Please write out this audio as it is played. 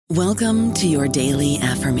Welcome to your daily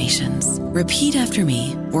affirmations. Repeat after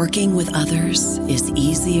me. Working with others is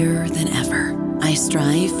easier than ever. I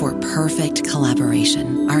strive for perfect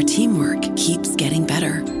collaboration. Our teamwork keeps getting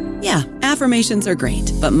better. Yeah, affirmations are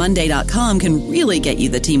great, but Monday.com can really get you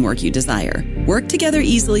the teamwork you desire. Work together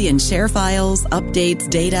easily and share files, updates,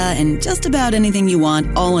 data, and just about anything you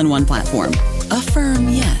want all in one platform. Affirm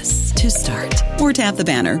yes to start, or tap the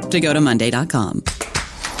banner to go to Monday.com.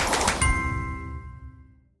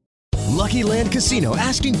 Lucky Land Casino,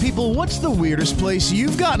 asking people, what's the weirdest place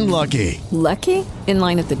you've gotten lucky? Lucky? In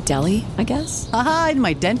line at the deli, I guess? Aha, in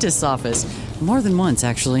my dentist's office. More than once,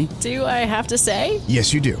 actually. Do I have to say?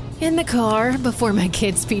 Yes, you do. In the car before my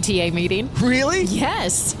kids' PTA meeting. Really?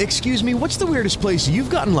 Yes. Excuse me, what's the weirdest place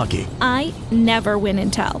you've gotten lucky? I never win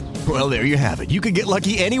and tell. Well, there you have it. You can get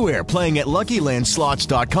lucky anywhere, playing at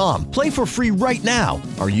LuckyLandSlots.com. Play for free right now.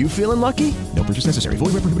 Are you feeling lucky? No purchase necessary.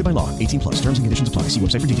 Void where prohibited by law. 18+. Terms and conditions apply. See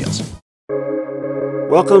website for details.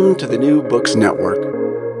 Welcome to the New Books Network.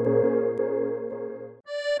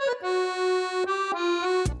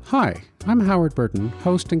 Hi, I'm Howard Burton,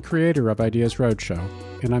 host and creator of Ideas Roadshow,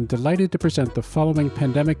 and I'm delighted to present the following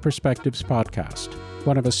Pandemic Perspectives podcast,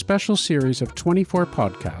 one of a special series of 24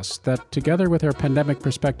 podcasts that, together with our Pandemic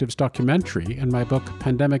Perspectives documentary and my book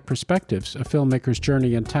Pandemic Perspectives, A Filmmaker's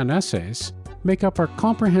Journey in 10 Essays, make up our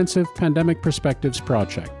comprehensive Pandemic Perspectives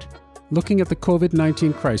project, looking at the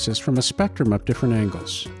COVID-19 crisis from a spectrum of different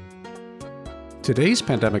angles. Today's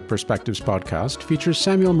Pandemic Perspectives podcast features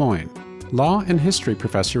Samuel Moyn, law and history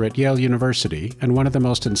professor at Yale University and one of the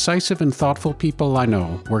most incisive and thoughtful people I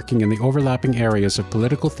know working in the overlapping areas of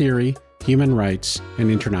political theory, human rights,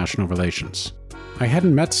 and international relations. I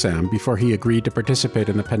hadn't met Sam before he agreed to participate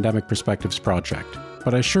in the Pandemic Perspectives project,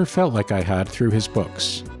 but I sure felt like I had through his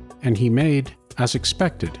books, and he made, as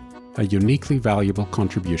expected, a uniquely valuable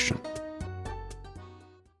contribution.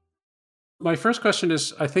 My first question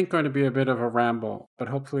is, I think, going to be a bit of a ramble, but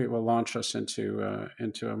hopefully it will launch us into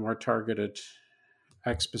a more targeted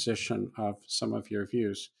exposition of some of your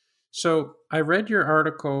views. So I read your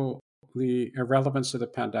article, The Irrelevance of the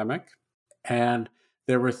Pandemic, and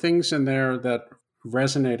there were things in there that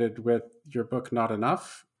resonated with your book, Not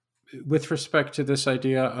Enough, with respect to this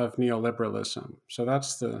idea of neoliberalism. So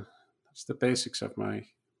that's the basics of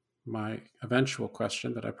my eventual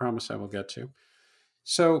question that I promise I will get to.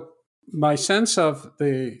 So my sense of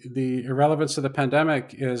the irrelevance of the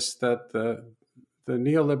pandemic is that the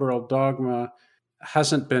neoliberal dogma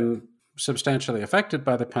hasn't been substantially affected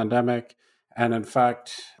by the pandemic. And in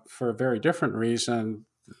fact, for a very different reason,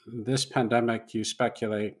 this pandemic, you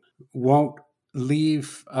speculate, won't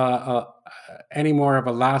leave any more of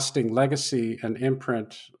a lasting legacy and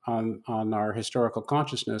imprint on our historical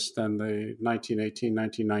consciousness than the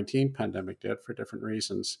 1918-1919 pandemic did for different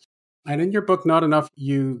reasons. And in your book, Not Enough,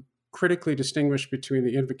 you critically distinguish between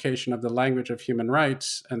the invocation of the language of human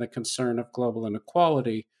rights and the concern of global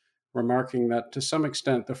inequality, remarking that to some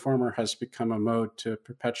extent the former has become a mode to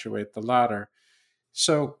perpetuate the latter.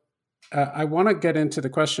 So I want to get into the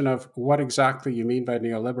question of what exactly you mean by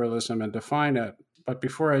neoliberalism and define it. But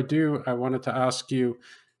before I do, I wanted to ask you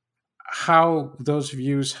how those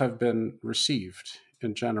views have been received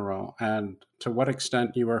in general, and to what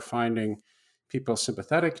extent you are finding people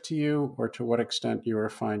sympathetic to you, or to what extent you are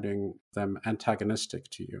finding them antagonistic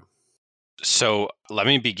to you. So let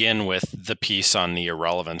me begin with the piece on the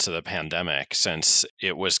irrelevance of the pandemic, since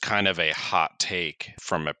it was kind of a hot take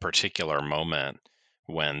from a particular moment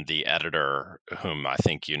when the editor, whom I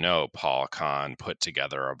think you know, Paul Kahn, put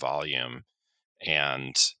together a volume.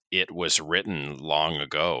 And it was written long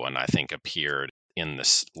ago and I think appeared in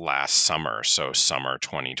this last summer, so summer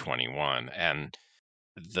 2021. And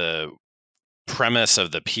the premise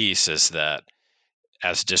of the piece is that,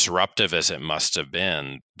 as disruptive as it must have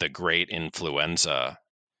been, the great influenza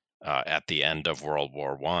at the end of World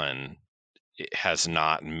War I has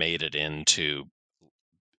not made it into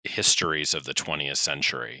histories of the 20th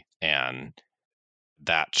century. And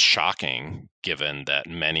that's shocking, given that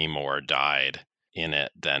many more died in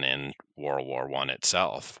it than in World War I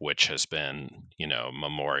itself, which has been,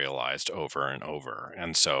 memorialized over and over.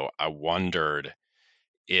 And so I wondered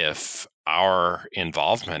if our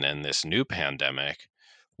involvement in this new pandemic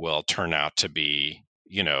will turn out to be,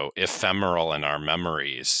 ephemeral in our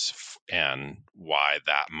memories, and why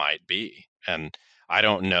that might be. And I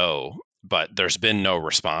don't know, but there's been no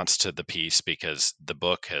response to the piece because the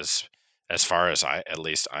book has, as far as at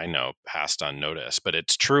least I know, passed unnoticed. But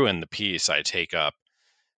it's true in the piece I take up,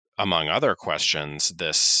 among other questions,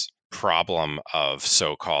 this problem of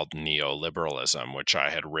so-called neoliberalism, which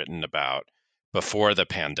I had written about before the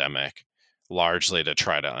pandemic, largely to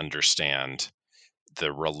try to understand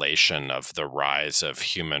the relation of the rise of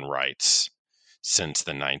human rights since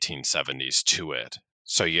the 1970s to it.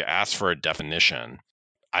 So you ask for a definition.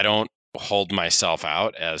 I don't hold myself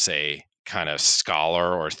out as a kind of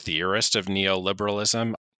scholar or theorist of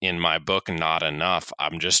neoliberalism. In my book, Not Enough,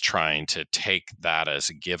 I'm just trying to take that as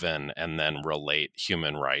a given and then relate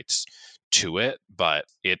human rights to it. But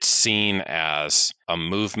it's seen as a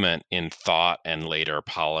movement in thought and later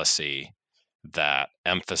policy that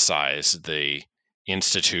emphasize the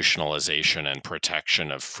institutionalization and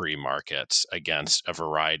protection of free markets against a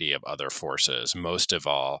variety of other forces, most of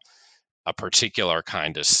all, a particular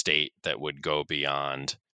kind of state that would go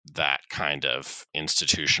beyond that kind of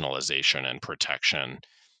institutionalization and protection,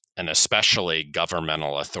 and especially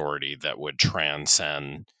governmental authority that would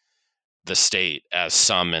transcend the state, as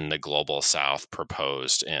some in the global South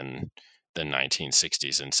proposed in the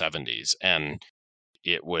 1960s and 70s. And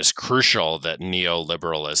it was crucial that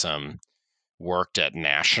neoliberalism worked at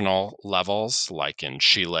national levels, like in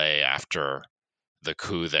Chile after the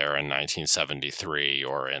coup there in 1973,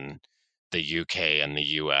 or in the UK and the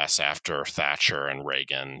US after Thatcher and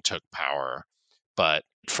Reagan took power. But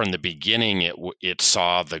from the beginning, it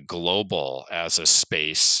saw the global as a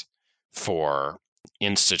space for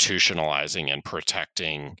institutionalizing and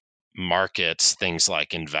protecting markets, things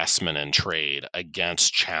like investment and trade,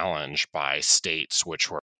 against challenge by states, which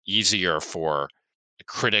were easier for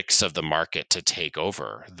critics of the market to take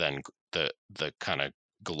over than the kind of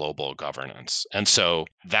global governance. And so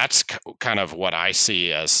that's kind of what I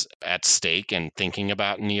see as at stake in thinking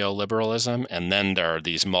about neoliberalism. And then there are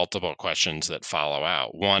these multiple questions that follow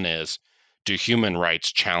out. One is, do human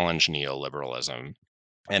rights challenge neoliberalism?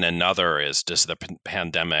 And another is, does the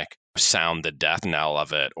pandemic sound the death knell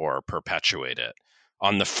of it or perpetuate it?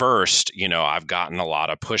 On the first, I've gotten a lot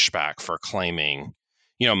of pushback for claiming,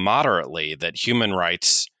 moderately, that human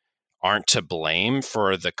rights aren't to blame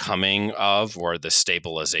for the coming of or the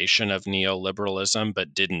stabilization of neoliberalism,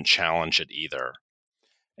 but didn't challenge it either.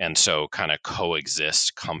 And so kind of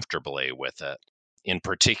coexist comfortably with it, in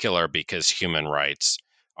particular because human rights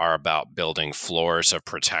are about building floors of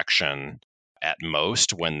protection at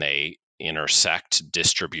most when they intersect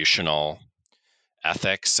distributional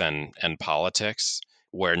ethics and politics,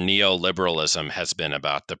 where neoliberalism has been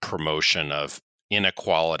about the promotion of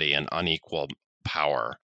inequality and unequal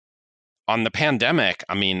power. On the pandemic,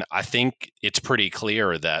 I think it's pretty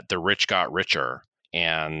clear that the rich got richer,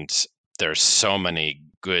 and there's so many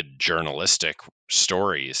good journalistic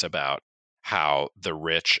stories about how the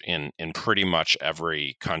rich in pretty much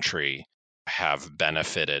every country have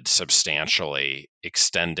benefited substantially,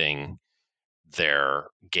 extending their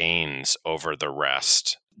gains over the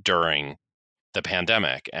rest during the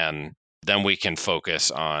pandemic. And then we can focus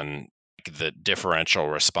on the differential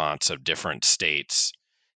response of different states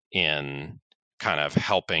in kind of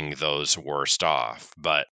helping those worst off.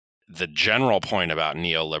 But the general point about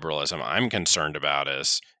neoliberalism I'm concerned about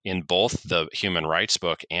is, in both the human rights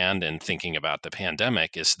book and in thinking about the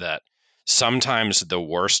pandemic, is that sometimes the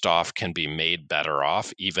worst off can be made better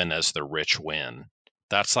off even as the rich win.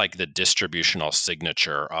 That's like the distributional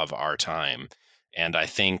signature of our time. And I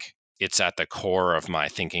think it's at the core of my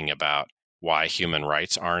thinking about why human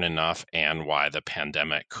rights aren't enough and why the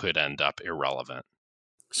pandemic could end up irrelevant.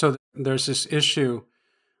 So there's this issue,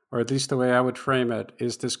 or at least the way I would frame it,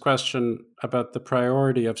 is this question about the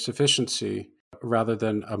priority of sufficiency rather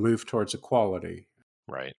than a move towards equality.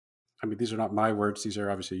 Right. These are not my words; these are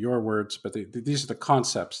obviously your words, but these are the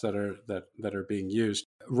concepts that are being used,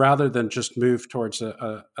 rather than just move towards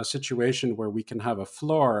a situation where we can have a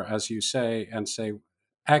floor, as you say, and say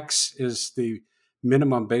X is the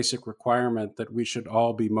minimum basic requirement that we should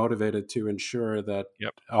all be motivated to ensure that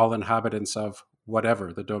all inhabitants of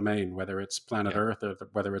whatever the domain, whether it's planet Earth or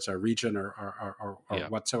whether it's our region or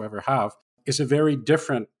whatsoever, have, is a very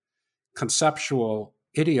different conceptual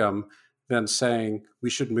idiom than saying we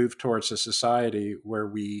should move towards a society where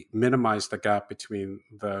we minimize the gap between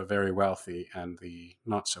the very wealthy and the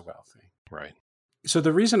not so wealthy. Right. So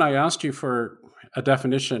the reason I asked you for a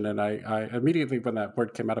definition, and I immediately, when that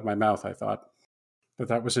word came out of my mouth, I thought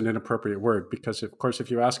that was an inappropriate word, because of course, if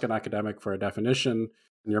you ask an academic for a definition,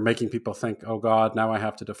 and you're making people think, oh God, now I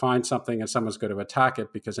have to define something and someone's going to attack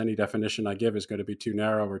it because any definition I give is going to be too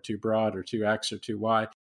narrow or too broad or too X or too Y.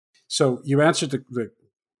 So you answered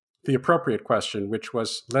the appropriate question, which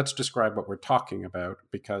was, let's describe what we're talking about,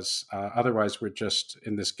 because otherwise we're just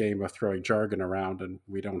in this game of throwing jargon around and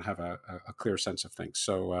we don't have a clear sense of things.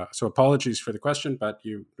 So apologies for the question, but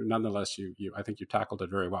nonetheless, I think you tackled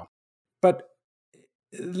it very well. But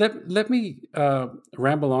let me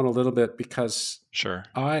ramble on a little bit, because sure.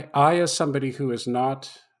 I, as somebody who is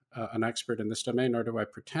not an expert in this domain, nor do I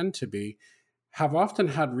pretend to be, have often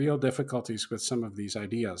had real difficulties with some of these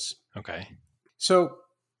ideas. Okay. So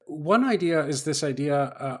one idea is this idea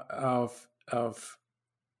of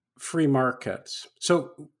free markets.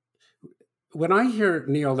 So when I hear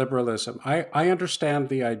neoliberalism, I understand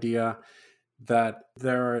the idea that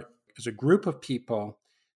there is a group of people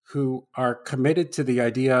who are committed to the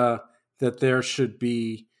idea that there should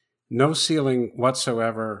be no ceiling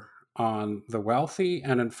whatsoever on the wealthy.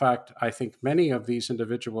 And in fact, I think many of these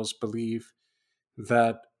individuals believe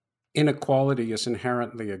that inequality is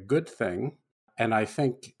inherently a good thing. And I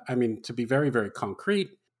think, to be very, very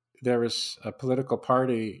concrete, there is a political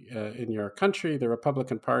party in your country, the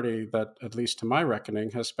Republican Party, that, at least to my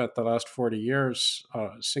reckoning, has spent the last 40 years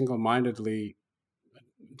single-mindedly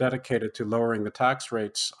dedicated to lowering the tax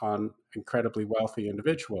rates on incredibly wealthy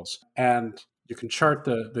individuals. And you can chart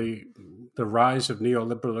the rise of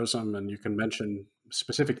neoliberalism, and you can mention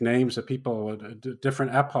specific names of people at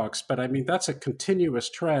different epochs. But that's a continuous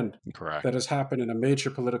trend. Correct. That has happened in a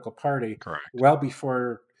major political party. Correct. Well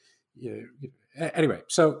before. Anyway,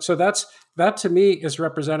 so that to me is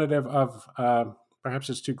representative of perhaps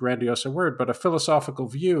it's too grandiose a word, but a philosophical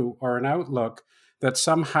view or an outlook that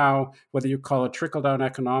somehow, whether you call it trickle-down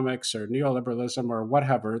economics or neoliberalism or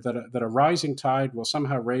whatever, that a rising tide will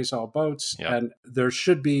somehow raise all boats, and there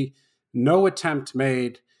should be no attempt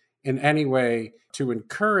made in any way to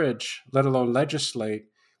encourage, let alone legislate,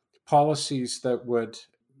 policies that would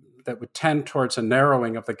tend towards a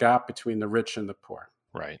narrowing of the gap between the rich and the poor.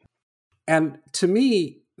 Right. And to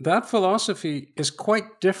me, that philosophy is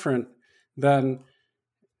quite different than,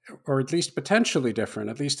 or at least potentially different,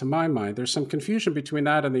 at least to my mind. There's some confusion between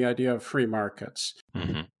that and the idea of free markets.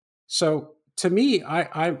 Mm-hmm. So to me,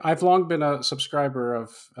 I've long been a subscriber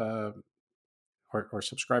of, or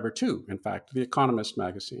subscriber to, in fact, The Economist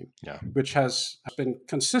magazine, which has been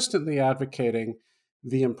consistently advocating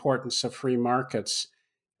the importance of free markets.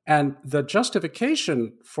 And the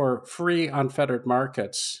justification for free, unfettered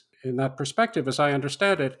markets in that perspective, as I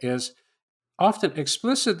understand it, is often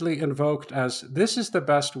explicitly invoked as this is the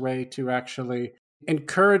best way to actually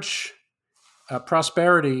encourage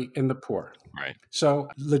prosperity in the poor. Right. So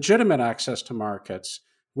legitimate access to markets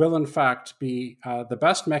will in fact be the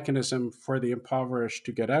best mechanism for the impoverished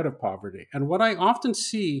to get out of poverty. And what I often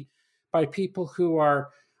see by people who are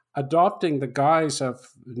adopting the guise of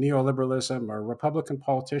neoliberalism or Republican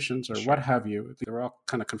politicians or what have you, they're all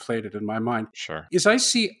kind of conflated in my mind, is I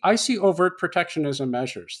see overt protectionism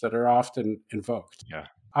measures that are often invoked. Yeah.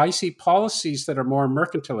 I see policies that are more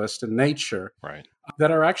mercantilist in nature,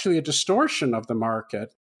 that are actually a distortion of the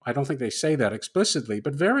market. I don't think they say that explicitly,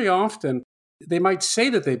 but very often they might say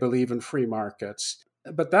that they believe in free markets,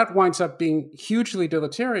 but that winds up being hugely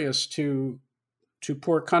deleterious to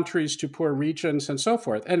poor countries, to poor regions, and so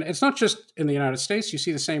forth. And it's not just in the United States. You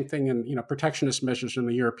see the same thing in protectionist measures in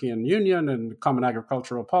the European Union and common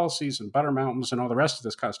agricultural policies and butter mountains and all the rest of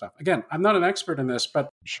this kind of stuff. Again, I'm not an expert in this, but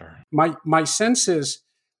my sense is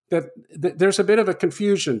that there's a bit of a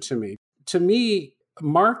confusion to me. To me,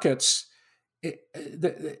 markets.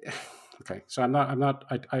 Okay, so I'm not.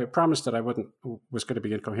 I promised that I was going to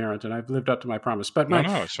be incoherent, and I've lived up to my promise. But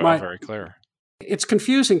it's all very clear. It's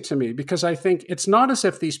confusing to me because I think it's not as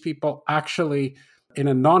if these people actually, in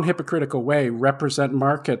a non-hypocritical way, represent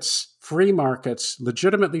markets, free markets,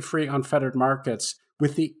 legitimately free, unfettered markets,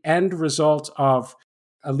 with the end result of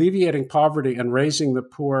alleviating poverty and raising the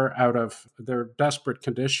poor out of their desperate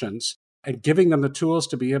conditions and giving them the tools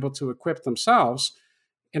to be able to equip themselves.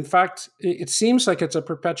 In fact, it seems like it's a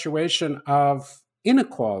perpetuation of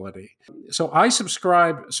inequality. So I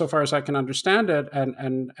subscribe, so far as I can understand it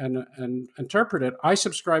and interpret it, I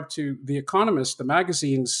subscribe to The Economist, the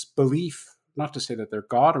magazine's belief, not to say that they're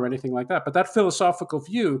God or anything like that, but that philosophical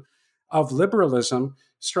view of liberalism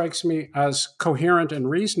strikes me as coherent and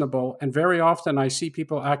reasonable. And very often I see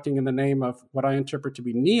people acting in the name of what I interpret to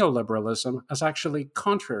be neoliberalism as actually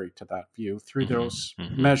contrary to that view through those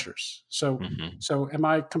measures. So am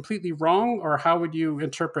I completely wrong, or how would you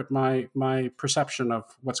interpret my perception of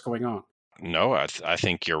what's going on? No, I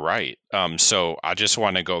think you're right. So I just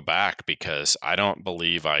want to go back because I don't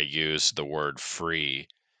believe I use the word free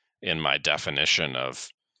in my definition of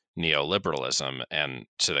neoliberalism. And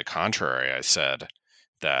to the contrary, I said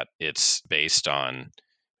that it's based on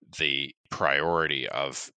the priority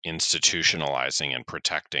of institutionalizing and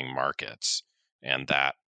protecting markets. And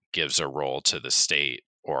that gives a role to the state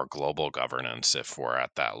or global governance, if we're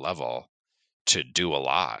at that level, to do a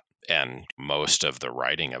lot. And most of the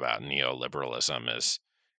writing about neoliberalism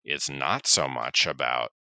is not so much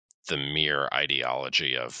about the mere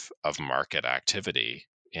ideology of market activity,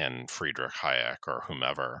 in Friedrich Hayek or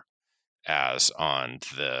whomever as on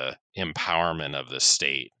the empowerment of the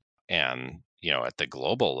state and, at the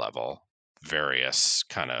global level, various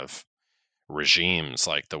kind of regimes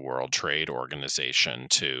like the World Trade Organization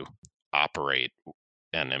to operate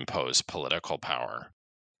and impose political power.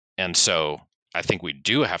 And so I think we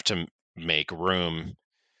do have to make room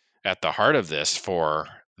at the heart of this for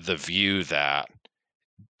the view that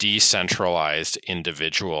decentralized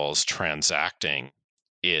individuals transacting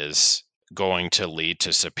is going to lead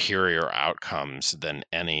to superior outcomes than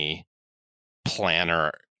any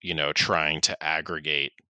planner, trying to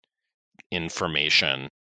aggregate information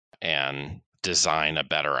and design a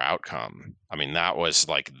better outcome. I mean, that was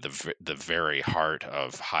like the very heart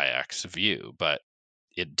of Hayek's view, but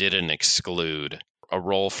it didn't exclude a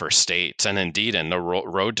role for states. And indeed, in the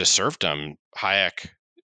Road to Serfdom, Hayek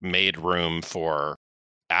made room for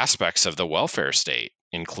aspects of the welfare state,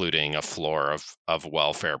 including a floor of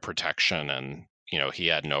welfare protection. And, he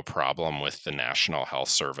had no problem with the National Health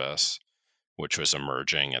Service, which was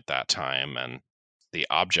emerging at that time. And the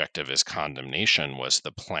object of his condemnation was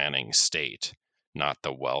the planning state, not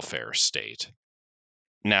the welfare state.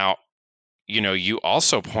 Now, you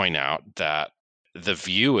also point out that the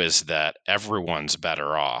view is that everyone's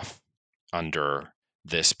better off under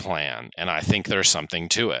this plan. And I think there's something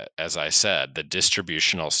to it. As I said, the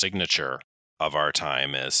distributional signature of our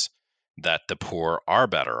time is that the poor are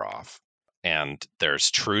better off. And there's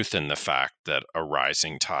truth in the fact that a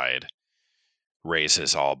rising tide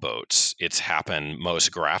raises all boats. It's happened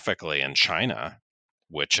most graphically in China,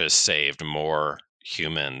 which has saved more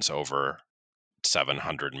humans, over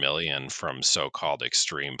 700 million, from so-called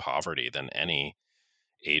extreme poverty than any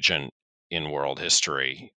agent in world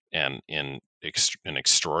history, and in an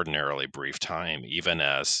extraordinarily brief time, even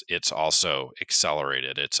as it's also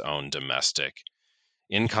accelerated its own domestic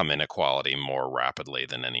income inequality more rapidly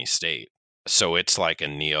than any state. So it's like a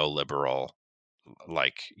neoliberal,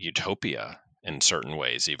 like utopia in certain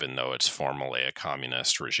ways, even though it's formally a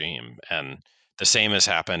communist regime. And the same has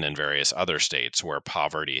happened in various other states where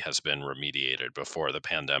poverty has been remediated before the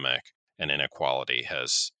pandemic and inequality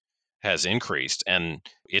has increased. And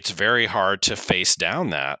it's very hard to face down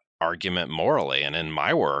that argument morally. And in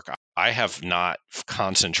my work, I have not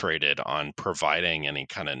concentrated on providing any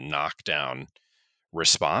kind of knockdown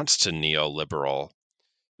response to neoliberal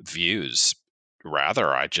views. Rather,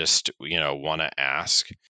 I just, want to ask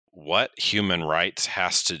what human rights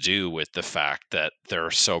has to do with the fact that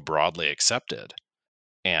they're so broadly accepted,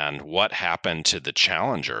 and what happened to the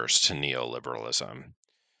challengers to neoliberalism.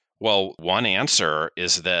 Well, one answer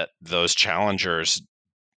is that those challengers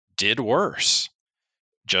did worse,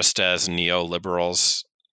 just as neoliberals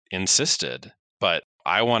insisted. But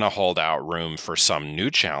I want to hold out room for some new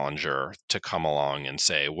challenger to come along and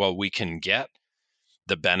say, well, we can get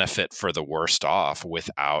the benefit for the worst off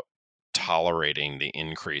without tolerating the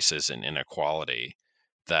increases in inequality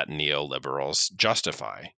that neoliberals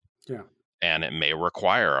justify. Yeah. And it may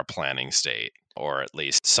require a planning state, or at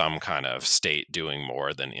least some kind of state doing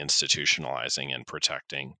more than institutionalizing and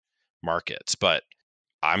protecting markets. But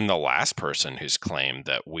I'm the last person who's claimed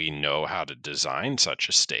that we know how to design such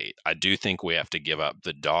a state. I do think we have to give up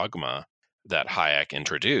the dogma that Hayek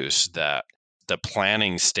introduced, that the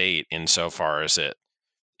planning state, insofar as it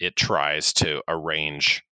tries to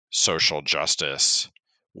arrange social justice,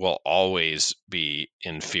 will always be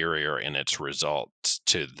inferior in its results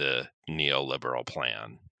to the neoliberal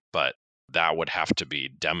plan. But that would have to be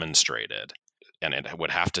demonstrated, and it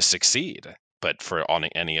would have to succeed. But for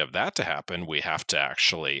any of that to happen, we have to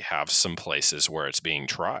actually have some places where it's being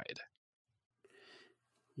tried.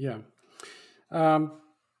 Yeah.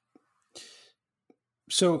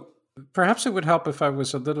 So perhaps it would help if I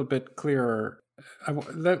was a little bit clearer.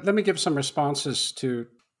 Let me give some responses to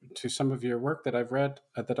some of your work that I've read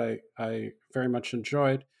that I very much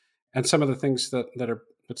enjoyed, and some of the things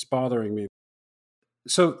that's bothering me.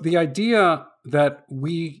 So the idea that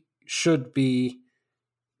we should be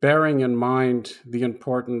bearing in mind the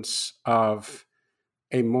importance of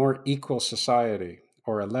a more equal society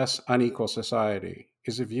or a less unequal society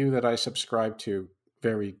is a view that I subscribe to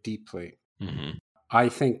very deeply. Mm-hmm. I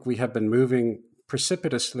think we have been moving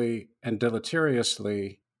precipitously and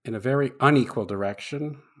deleteriously in a very unequal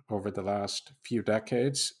direction over the last few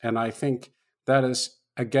decades. And I think that is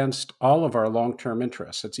against all of our long-term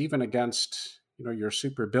interests. It's even against, your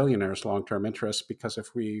super billionaires' long-term interests, because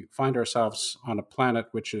if we find ourselves on a planet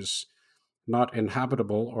which is not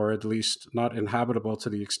inhabitable, or at least not inhabitable to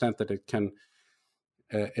the extent that it can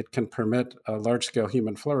permit a large-scale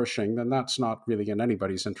human flourishing, then that's not really in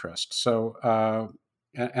anybody's interest. So,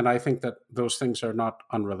 and I think that those things are not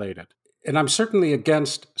unrelated. And I'm certainly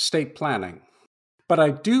against state planning. But I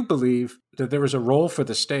do believe that there is a role for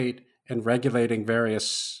the state in regulating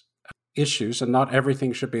various issues, and not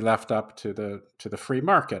everything should be left up to the free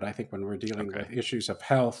market. I think when we're dealing with issues of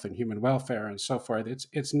health and human welfare and so forth,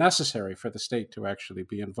 it's necessary for the state to actually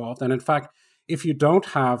be involved. And in fact, if you don't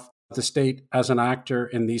have the state as an actor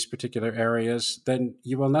in these particular areas, then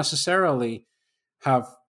you will necessarily have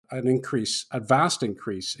a vast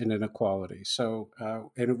increase in inequality. So,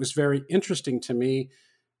 and it was very interesting to me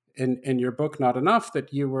in your book, Not Enough,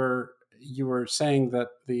 that you were saying that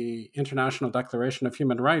the International Declaration of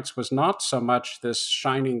Human Rights was not so much this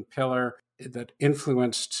shining pillar that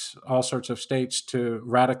influenced all sorts of states to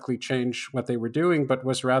radically change what they were doing, but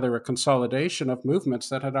was rather a consolidation of movements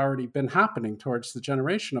that had already been happening towards the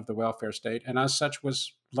generation of the welfare state, and as such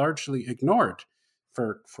was largely ignored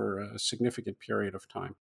for a significant period of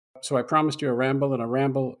time. So I promised you a ramble, and a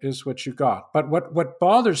ramble is what you got. But what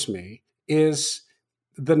bothers me is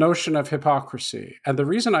the notion of hypocrisy. And the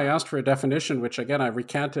reason I asked for a definition, which again I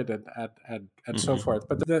recanted and so forth,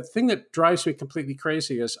 but the thing that drives me completely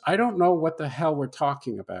crazy is I don't know what the hell we're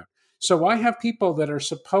talking about. So I have people that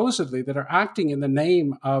are acting in the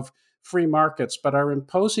name of free markets, but are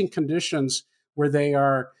imposing conditions where they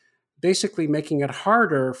are basically making it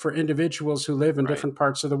harder for individuals who live in different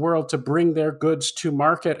parts of the world to bring their goods to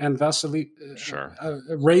market and thus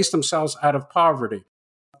raise themselves out of poverty.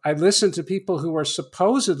 I listen to people who are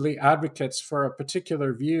supposedly advocates for a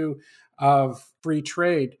particular view of free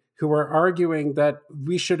trade, who are arguing that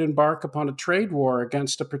we should embark upon a trade war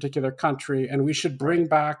against a particular country, and we should bring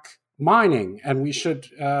back mining, and we should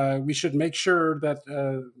make sure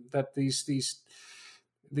that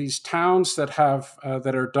these towns that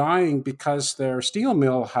are dying because their steel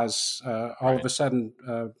mill has all of a sudden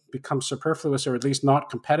become superfluous, or at least not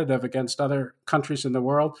competitive against other countries in the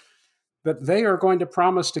world, that they are going to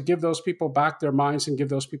promise to give those people back their mines and give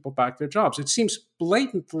those people back their jobs. It seems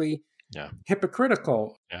blatantly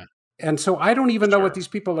hypocritical. Yeah. And so I don't even know what these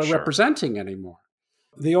people are representing anymore.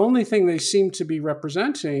 The only thing they seem to be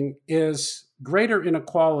representing is greater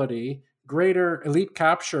inequality, greater elite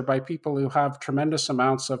capture by people who have tremendous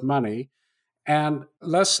amounts of money, and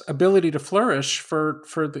less ability to flourish for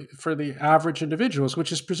the average individuals,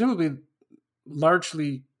 which is presumably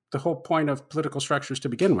largely the whole point of political structures to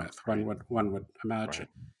begin with, one would imagine.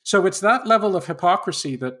 Right. So it's that level of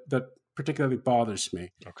hypocrisy that particularly bothers me.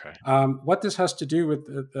 Okay. What this has to do with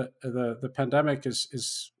the pandemic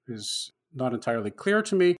is not entirely clear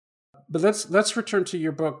to me. But let's return to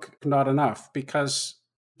your book, Not Enough, because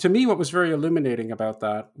to me what was very illuminating about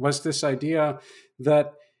that was this idea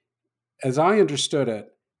that, as I understood it,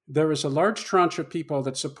 there is a large tranche of people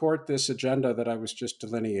that support this agenda that I was just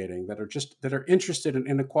delineating, that are interested in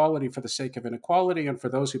inequality for the sake of inequality and for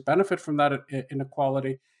those who benefit from that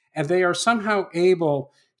inequality. And they are somehow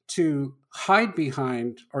able to hide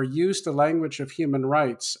behind or use the language of human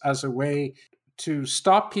rights as a way to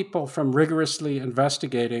stop people from rigorously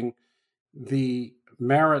investigating the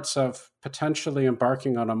merits of potentially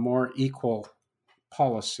embarking on a more equal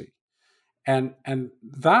policy. And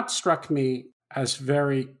that struck me as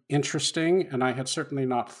very interesting, and I had certainly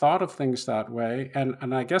not thought of things that way.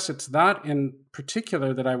 And I guess it's that in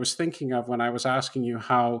particular that I was thinking of when I was asking you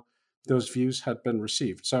how those views had been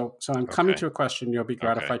received. So I'm coming to a question you'll be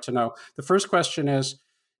gratified to know. The first question is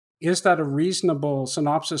that a reasonable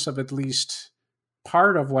synopsis of at least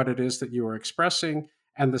part of what it is that you were expressing?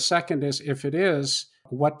 And the second is, if it is,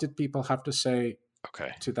 what did people have to say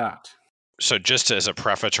to that? So just as a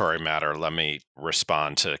prefatory matter, let me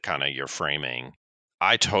respond to kind of your framing.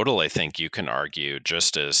 I totally think you can argue,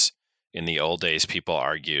 just as in the old days people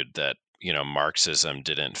argued that, Marxism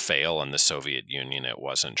didn't fail in the Soviet Union, it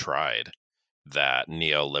wasn't tried, that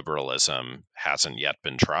neoliberalism hasn't yet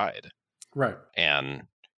been tried. Right. And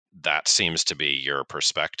that seems to be your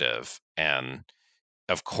perspective. And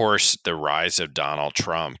of course, the rise of Donald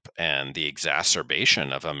Trump and the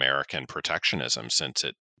exacerbation of American protectionism, since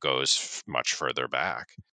it goes much further back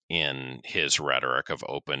in his rhetoric of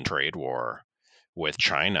open trade war with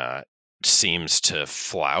China, seems to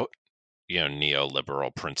flout,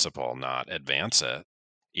 neoliberal principle, not advance it,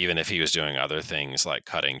 even if he was doing other things like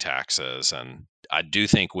cutting taxes. And I do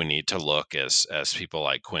think we need to look, as people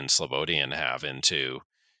like Quinn Slobodian have, into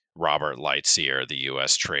Robert Lighthizer, the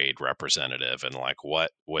U.S. trade representative, and like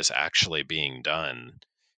what was actually being done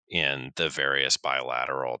in the various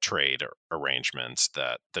bilateral trade arrangements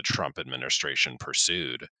that the Trump administration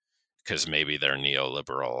pursued, because maybe they're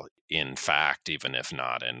neoliberal in fact, even if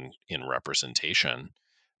not in representation.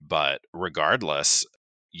 But regardless,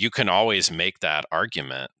 you can always make that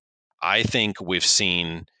argument. I think we've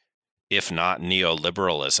seen if not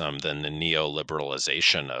neoliberalism, then the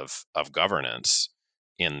neoliberalization of governance,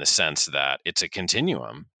 in the sense that it's a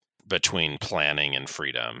continuum between planning and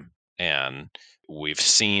freedom. And we've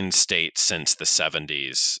seen states since the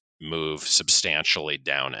 70s move substantially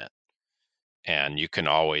down it. And you can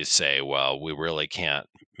always say, well, we really can't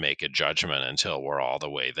make a judgment until we're all the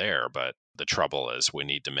way there. But the trouble is we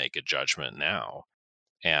need to make a judgment now.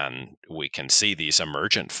 And we can see these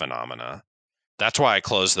emergent phenomena. That's why I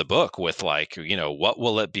close the book with, like, what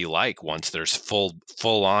will it be like once there's full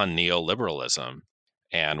on neoliberalism,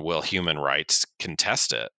 and will human rights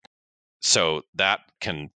contest it? So that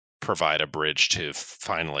can provide a bridge to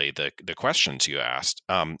finally the questions you asked.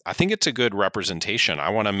 I think it's a good representation. I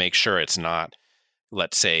want to make sure it's not,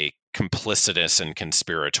 let's say, complicitous and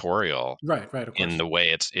conspiratorial Right, of course. in the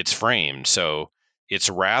way it's framed. So it's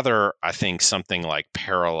rather, I think, something like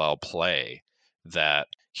parallel play, that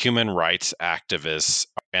human rights activists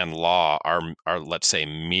and law are, let's say,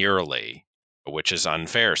 merely, which is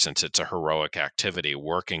unfair since it's a heroic activity,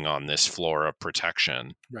 working on this floor of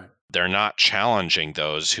protection. Right. They're not challenging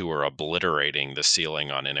those who are obliterating the ceiling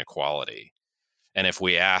on inequality. And if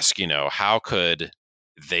we ask, how could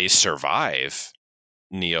they survive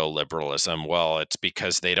neoliberalism? Well, it's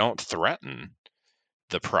because they don't threaten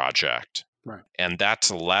the project. Right. And that's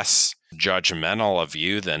less judgmental a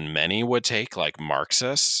view than many would take, like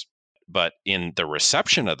Marxists. But in the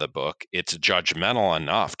reception of the book, it's judgmental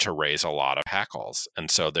enough to raise a lot of hackles. And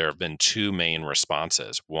so there have been two main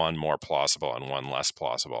responses, one more plausible and one less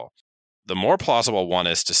plausible. The more plausible one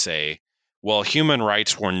is to say, well, human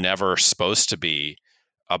rights were never supposed to be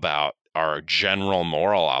about our general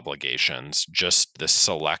moral obligations, just the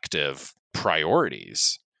selective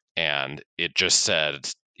priorities. And it just said,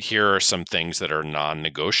 here are some things that are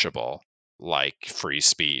non-negotiable, like free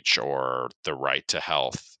speech or the right to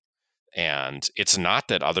health. And it's not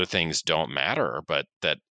that other things don't matter, but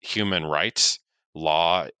that human rights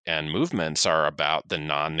law and movements are about the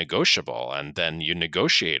non-negotiable, and then you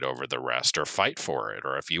negotiate over the rest or fight for it.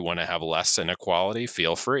 Or if you want to have less inequality,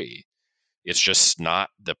 feel free. It's just not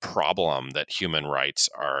the problem that human rights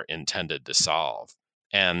are intended to solve.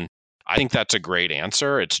 And I think that's a great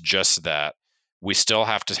answer. It's just that we still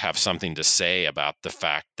have to have something to say about the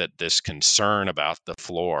fact that this concern about the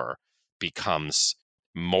floor becomes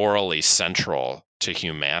morally central to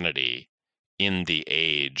humanity in the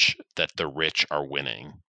age that the rich are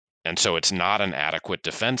winning. And so it's not an adequate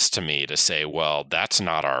defense to me to say, well, that's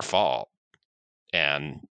not our fault,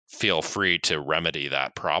 and feel free to remedy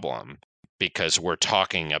that problem, because we're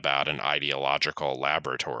talking about an ideological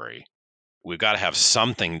laboratory. We've got to have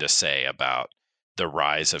something to say about the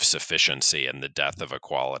rise of sufficiency and the death of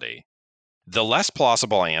equality. The less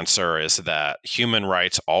plausible answer is that human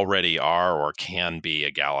rights already are or can be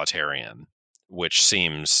egalitarian, which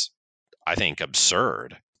seems, I think,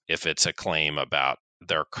 absurd if it's a claim about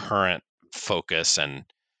their current focus and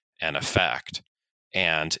effect,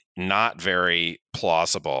 and not very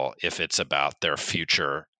plausible if it's about their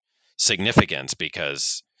future significance,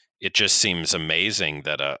 because it just seems amazing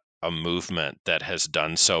that a movement that has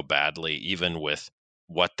done so badly, even with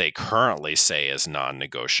what they currently say is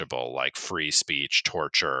non-negotiable, like free speech,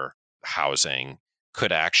 torture, housing,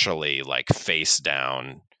 could actually face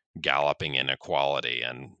down galloping inequality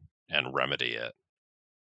and remedy it.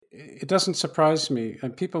 It doesn't surprise me,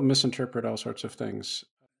 and people misinterpret all sorts of things.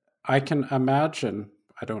 I can imagine,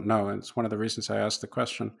 I don't know, and it's one of the reasons I asked the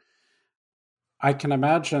question, I can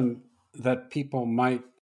imagine that people might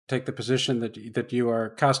take the position that you are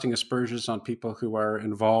casting aspersions on people who are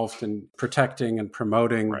involved in protecting and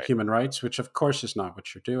promoting human rights, which of course is not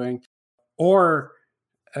what you're doing. Or,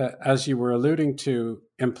 as you were alluding to,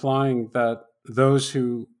 implying that those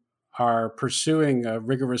who are pursuing a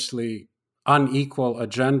rigorously unequal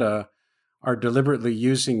agenda are deliberately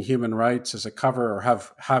using human rights as a cover, or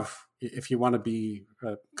have if you want to be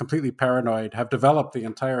completely paranoid, have developed the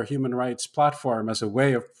entire human rights platform as a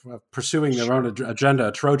way of pursuing their own agenda,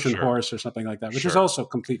 a Trojan horse or something like that, which is also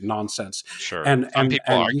complete nonsense. Sure. And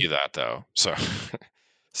people argue that, though. So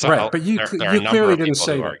right, but you clearly didn't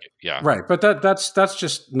say that. Yeah. Right, but that's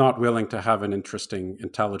just not willing to have an interesting,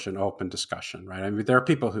 intelligent, open discussion, right? I mean, there are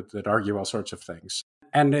people that argue all sorts of things.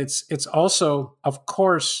 And it's also, of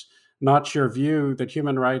course, not your view that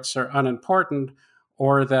human rights are unimportant,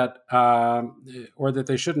 or that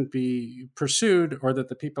they shouldn't be pursued, or that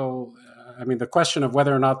the people, the question of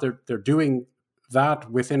whether or not they're doing that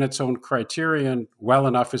within its own criterion well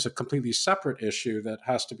enough is a completely separate issue that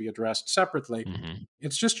has to be addressed separately. Mm-hmm.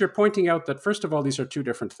 It's just you're pointing out that, first of all, these are two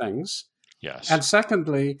different things. Yes. And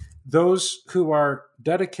secondly, those who are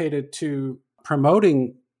dedicated to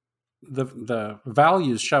promoting the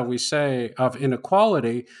values, shall we say, of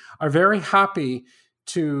inequality, are very happy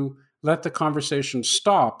to let the conversation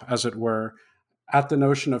stop, as it were, at the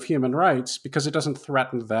notion of human rights because it doesn't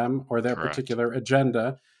threaten them or their Correct. particular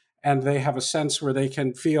agenda. And they have a sense where they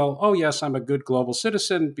can feel, oh, yes, I'm a good global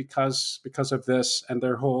citizen because of this. And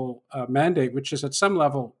their whole mandate, which is at some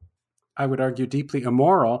level, I would argue, deeply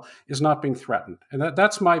immoral, is not being threatened. And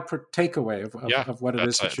that's my takeaway of what it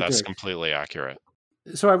is that you're that's doing. completely accurate.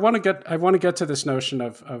 So I want to get to this notion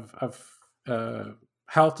of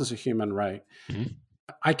health as a human right. Mm-hmm.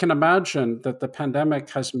 I can imagine that the pandemic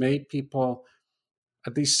has made people,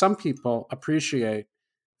 at least some people, appreciate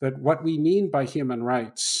that what we mean by human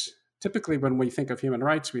rights. Typically, when we think of human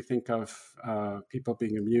rights, we think of people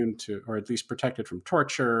being immune to, or at least protected from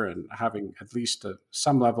torture and having at least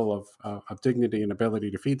some level of dignity and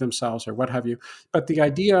ability to feed themselves or what have you. But the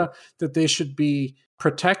idea that they should be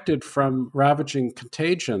protected from ravaging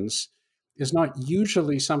contagions is not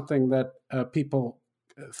usually something that people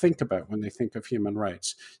think about when they think of human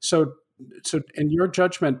rights. So in your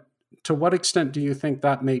judgment, to what extent do you think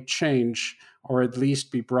that may change or at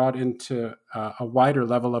least be brought into a wider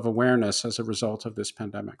level of awareness as a result of this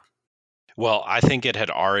pandemic? Well, I think it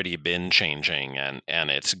had already been changing, and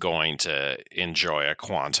it's going to enjoy a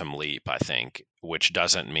quantum leap, I think, which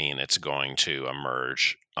doesn't mean it's going to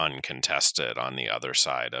emerge uncontested on the other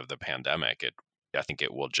side of the pandemic. I think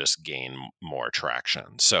it will just gain more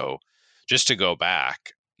traction. So just to go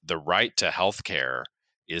back, the right to healthcare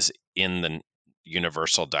is in the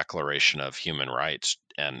Universal Declaration of Human Rights.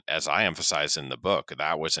 And as I emphasize in the book,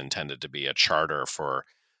 that was intended to be a charter for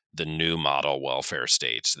the new model welfare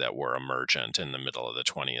states that were emergent in the middle of the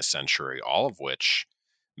 20th century, all of which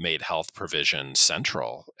made health provision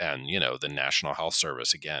central. And, the National Health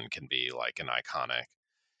Service, again, can be like an iconic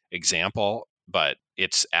example. But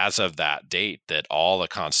it's as of that date that all the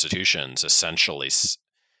constitutions essentially,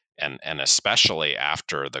 and especially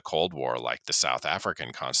after the Cold War, like the South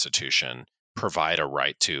African Constitution, provide a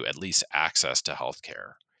right to at least access to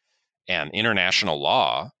healthcare. And international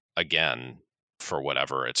law, again, for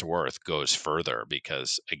whatever it's worth, goes further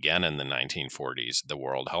because, again, in the 1940s, the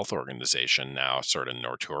World Health Organization, now sort of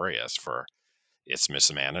notorious for its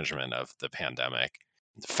mismanagement of the pandemic,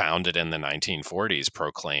 founded in the 1940s,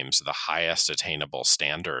 proclaims the highest attainable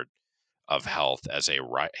standard of health as a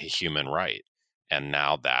human right. And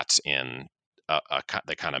now that's in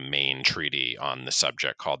the kind of main treaty on the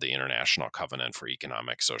subject called the International Covenant for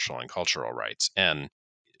Economic, Social, and Cultural Rights. And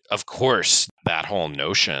of course, that whole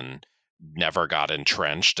notion never got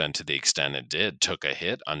entrenched, and to the extent it did, took a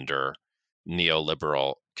hit under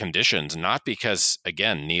neoliberal conditions, not because,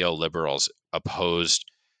 again, neoliberals opposed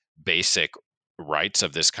basic rights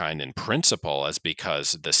of this kind in principle, as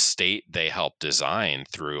because the state they helped design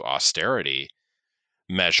through austerity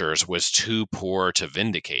measures was too poor to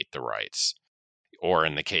vindicate the rights. Or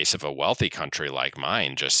in the case of a wealthy country like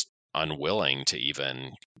mine, just unwilling to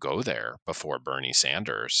even go there before Bernie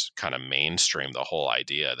Sanders kind of mainstreamed the whole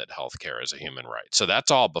idea that healthcare is a human right. So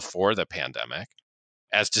that's all before the pandemic.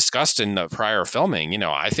 As discussed in the prior filming,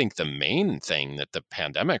 I think the main thing that the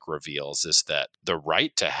pandemic reveals is that the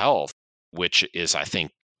right to health, which is, I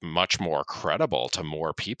think, much more credible to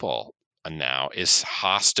more people now, is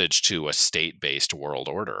hostage to a state-based world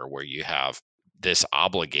order where you have this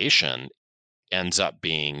obligation ends up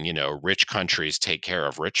being, rich countries take care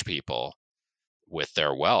of rich people with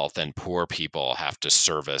their wealth, and poor people have to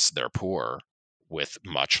service their poor with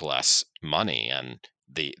much less money. And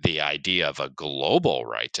the idea of a global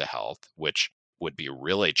right to health, which would be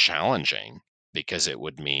really challenging because it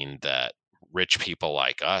would mean that rich people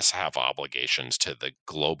like us have obligations to the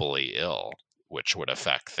globally ill, which would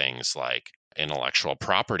affect things like intellectual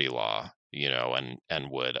property law, and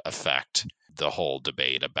would affect the whole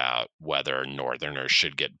debate about whether Northerners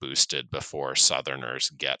should get boosted before Southerners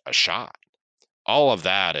get a shot. All of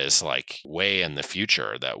that is like way in the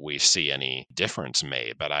future that we see any difference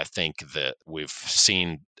made. But I think that we've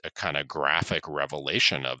seen a kind of graphic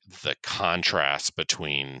revelation of the contrast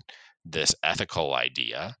between this ethical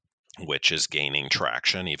idea, which is gaining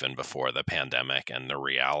traction even before the pandemic, and the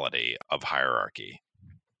reality of hierarchy.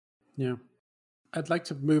 Yeah. I'd like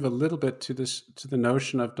to move a little bit to the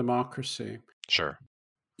notion of democracy. Sure.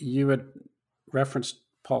 You had referenced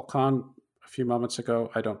Paul Kahn a few moments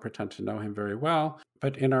ago. I don't pretend to know him very well,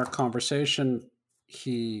 but in our conversation,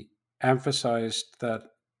 he emphasized that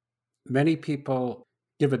many people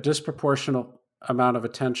give a disproportionate amount of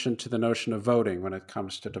attention to the notion of voting when it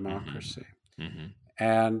comes to democracy. Mm-hmm.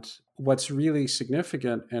 And what's really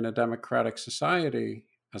significant in a democratic society,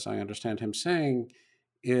 as I understand him saying,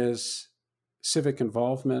 is civic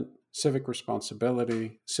involvement, civic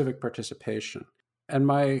responsibility, civic participation. And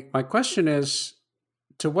my question is,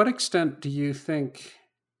 to what extent do you think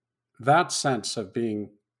that sense of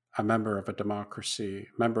being a member of a democracy,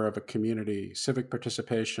 member of a community, civic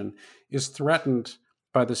participation is threatened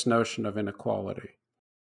by this notion of inequality?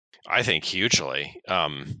 I think hugely.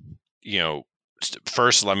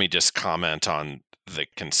 First, let me just comment on the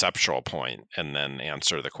conceptual point and then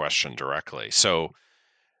answer the question directly. So,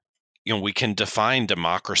 we can define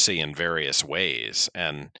democracy in various ways.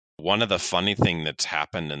 And one of the funny things that's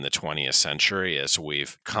happened in the 20th century is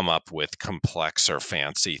we've come up with complex or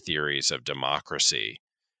fancy theories of democracy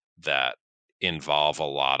that involve a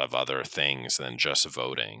lot of other things than just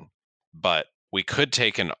voting. But we could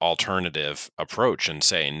take an alternative approach and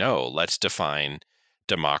say, no, let's define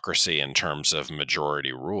democracy in terms of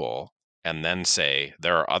majority rule, and then say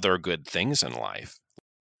there are other good things in life,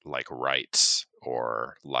 like rights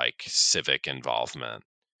or like civic involvement.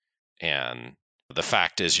 And the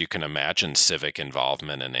fact is, you can imagine civic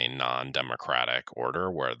involvement in a non-democratic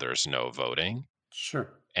order where there's no voting. Sure.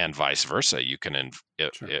 And vice versa. You can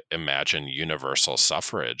Sure. imagine universal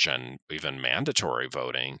suffrage and even mandatory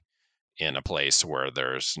voting in a place where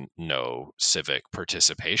there's no civic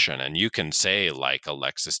participation. And you can say, like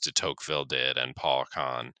Alexis de Tocqueville did and Paul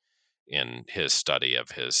Kahn in his study of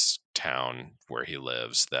his town where he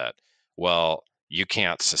lives, that, well, you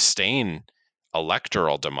can't sustain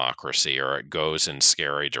electoral democracy or it goes in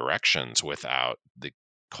scary directions without the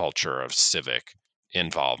culture of civic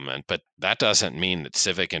involvement. But that doesn't mean that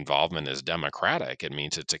civic involvement is democratic. It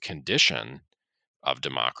means it's a condition of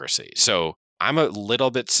democracy. So I'm a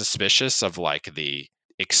little bit suspicious of like the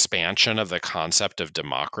expansion of the concept of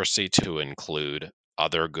democracy to include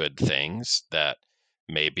other good things that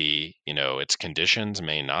maybe, its conditions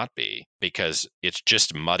may not be, because it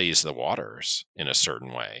just muddies the waters in a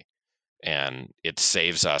certain way. And it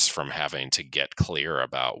saves us from having to get clear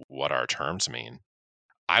about what our terms mean.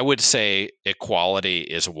 I would say equality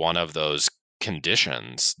is one of those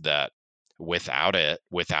conditions that without a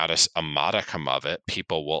modicum of it,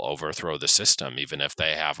 people will overthrow the system, even if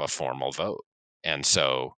they have a formal vote. And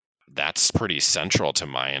so that's pretty central to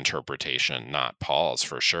my interpretation, not Paul's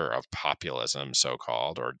for sure, of populism,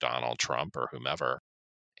 so-called, or Donald Trump or whomever.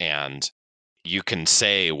 And you can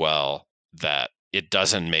say, well, that it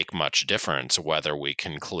doesn't make much difference whether we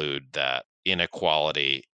conclude that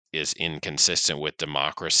inequality is inconsistent with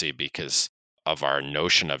democracy because of our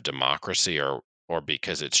notion of democracy or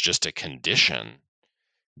because it's just a condition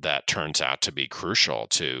that turns out to be crucial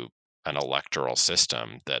to an electoral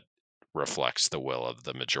system that reflects the will of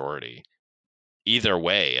the majority. Either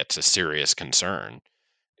way, it's a serious concern.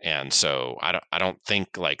 And so I don't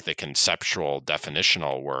think like the conceptual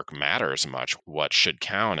definitional work matters much. What should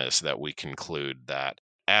count is that we conclude that,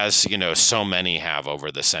 as so many have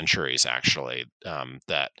over the centuries, actually,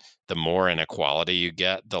 that the more inequality you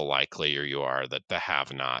get, the likelier you are that the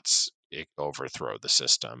have-nots overthrow the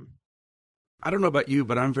system. I don't know about you,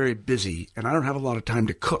 but I'm very busy and I don't have a lot of time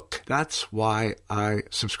to cook. That's why I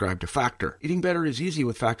subscribe to Factor. Eating better is easy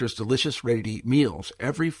with Factor's delicious, ready-to-eat meals.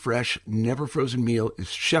 Every fresh, never frozen meal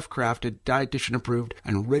is chef-crafted, dietitian approved,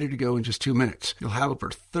 and ready to go in just 2 minutes. You'll have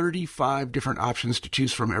over 35 different options to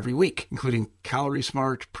choose from every week, including Calorie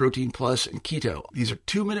Smart, Protein Plus, and Keto. These are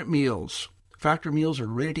 2-minute meals. Factor meals are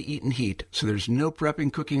ready to eat and heat, so there's no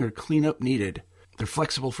prepping, cooking, or cleanup needed. They're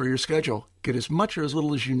flexible for your schedule. Get as much or as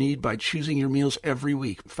little as you need by choosing your meals every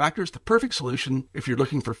week. Factor is the perfect solution if you're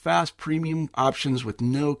looking for fast, premium options with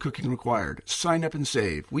no cooking required. Sign up and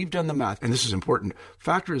save. We've done the math, and this is important.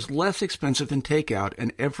 Factor is less expensive than takeout,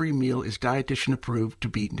 and every meal is dietitian approved to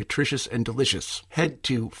be nutritious and delicious. Head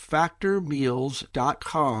to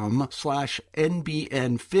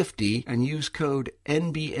factormeals.com/NBN50 and use code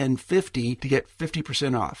NBN50 to get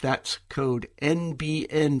 50% off. That's code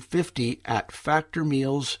NBN50 at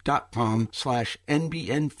factormeals.com/NBN50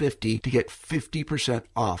 to get 50%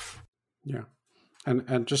 off. Yeah.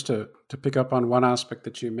 And just to pick up on one aspect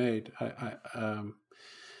that you made, I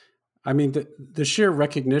mean, the sheer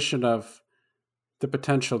recognition of the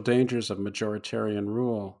potential dangers of majoritarian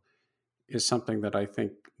rule is something that I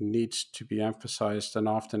think needs to be emphasized and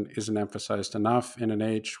often isn't emphasized enough in an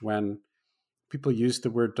age when people use the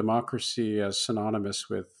word democracy as synonymous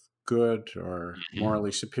with good or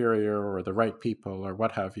morally superior or the right people or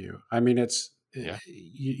what have you. I mean,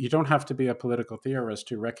 you don't have to be a political theorist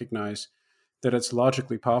to recognize that it's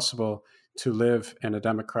logically possible to live in a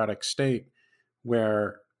democratic state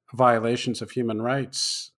where violations of human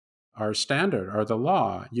rights are standard, are the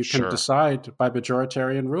law. You can Sure. decide by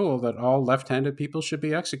majoritarian rule that all left-handed people should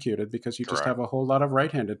be executed because you just Correct. have a whole lot of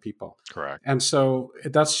right-handed people. Correct. And so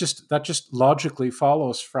that just logically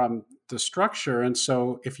follows from the structure. And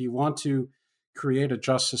so if you want to create a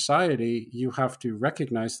just society, you have to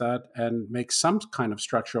recognize that and make some kind of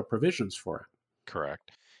structural provisions for it.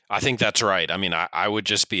 Correct. I think that's right. I mean, I would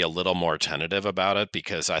just be a little more tentative about it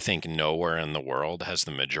because I think nowhere in the world has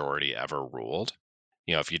the majority ever ruled.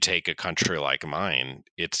 You know, if you take a country like mine,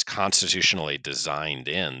 it's constitutionally designed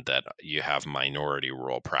in that you have minority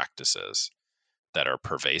rule practices that are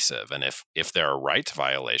pervasive. And if there are rights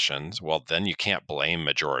violations, well, then you can't blame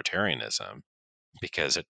majoritarianism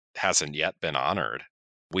because it hasn't yet been honored.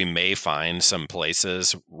 We may find some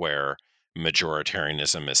places where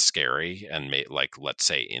majoritarianism is scary and like, let's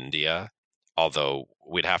say, India, although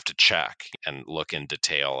we'd have to check and look in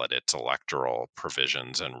detail at its electoral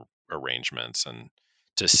provisions and arrangements and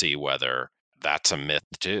to see whether that's a myth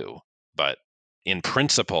too. But in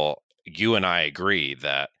principle, you and I agree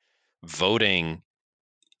that voting,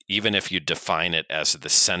 even if you define it as the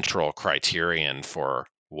central criterion for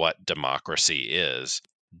what democracy is,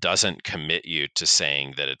 doesn't commit you to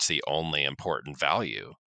saying that it's the only important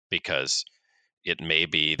value, because it may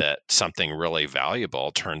be that something really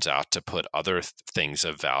valuable turns out to put other things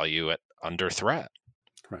of value under threat,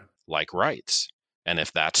 Right. like rights. And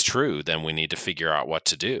if that's true, then we need to figure out what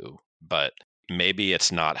to do. But maybe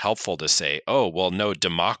it's not helpful to say, oh, well, no,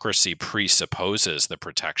 democracy presupposes the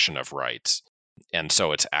protection of rights. And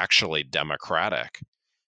so it's actually democratic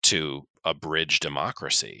to abridge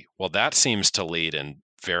democracy. Well, that seems to lead in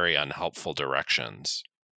very unhelpful directions.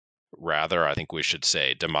 Rather, I think we should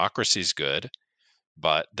say democracy's good,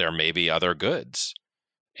 but there may be other goods,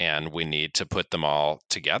 and we need to put them all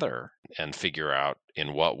together and figure out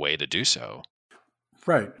in what way to do so.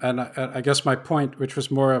 Right. And I guess my point, which was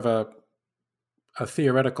more of a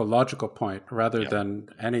theoretical, logical point, rather than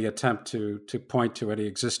any attempt to point to any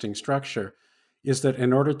existing structure, is that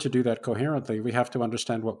in order to do that coherently, we have to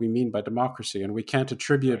understand what we mean by democracy, and we can't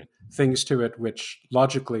attribute things to it which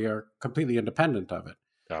logically are completely independent of it.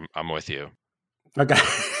 I'm with you. Okay.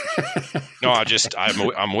 No,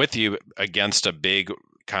 I'm with you against a big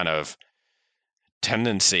kind of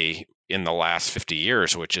tendency in the last 50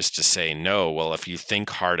 years, which is to say, no, well, if you think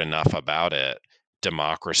hard enough about it,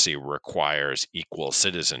 democracy requires equal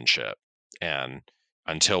citizenship. And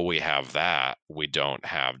until we have that, we don't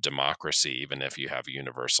have democracy, even if you have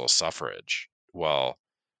universal suffrage. Well,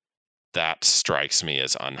 that strikes me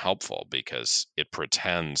as unhelpful because it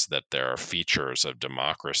pretends that there are features of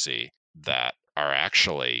democracy that are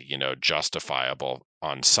actually, justifiable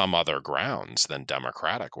on some other grounds than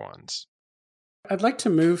democratic ones. I'd like to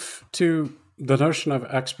move to the notion of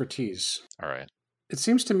expertise. All right. It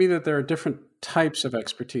seems to me that there are different types of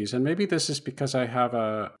expertise, and maybe this is because I have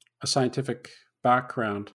a scientific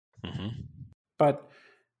background. Mm-hmm. But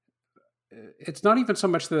it's not even so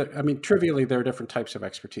much that, I mean, trivially, there are different types of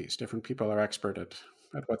expertise. Different people are expert at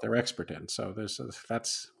what they're expert in. So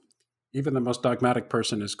that's even the most dogmatic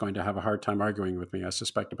person is going to have a hard time arguing with me, I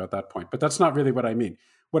suspect, about that point. But that's not really what I mean.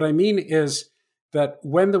 What I mean is that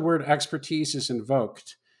when the word expertise is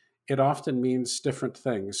invoked, it often means different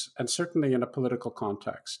things, and certainly in a political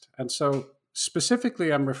context. And so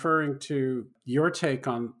specifically, I'm referring to your take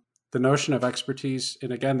on the notion of expertise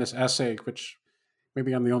in, again, this essay, which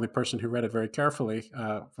maybe I'm the only person who read it very carefully,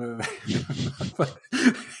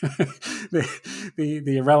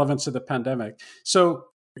 the irrelevance of the pandemic. So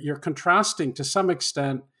you're contrasting to some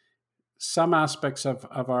extent some aspects of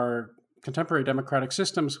our contemporary democratic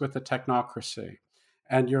systems with the technocracy.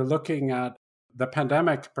 And you're looking at the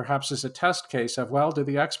pandemic perhaps as a test case of, well, do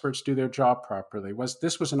the experts do their job properly?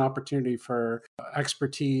 This was an opportunity for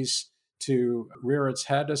expertise to rear its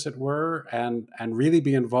head, as it were, and really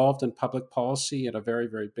be involved in public policy in a very,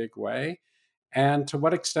 very big way. And to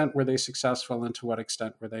what extent were they successful, and to what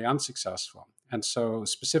extent were they unsuccessful? And so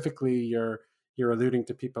specifically, you're alluding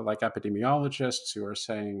to people like epidemiologists who are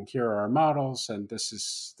saying, here are our models, and this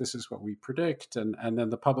is what we predict, and then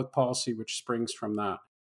the public policy which springs from that.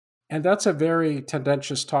 And that's a very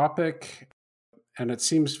tendentious topic, and it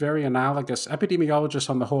seems very analogous. Epidemiologists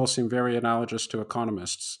on the whole seem very analogous to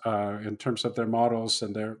economists in terms of their models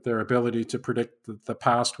and their ability to predict the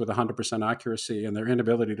past with 100% accuracy, and their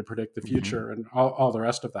inability to predict the future, and all the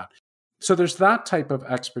rest of that. So there's that type of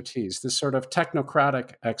expertise, this sort of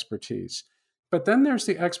technocratic expertise. But then there's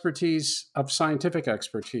the expertise of scientific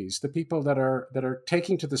expertise, the people that are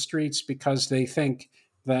taking to the streets because they think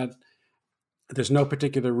that there's no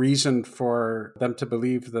particular reason for them to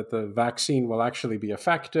believe that the vaccine will actually be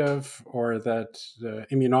effective, or that the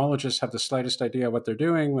immunologists have the slightest idea what they're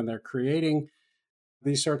doing when they're creating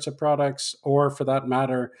these sorts of products, or for that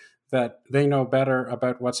matter, that they know better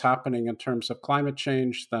about what's happening in terms of climate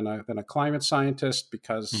change than a climate scientist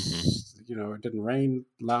because, it didn't rain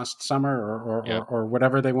last summer or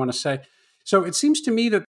whatever they want to say. So it seems to me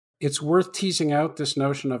that it's worth teasing out this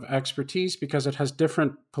notion of expertise because it has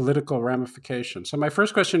different political ramifications. So my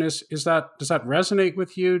first question is does that resonate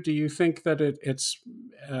with you? Do you think that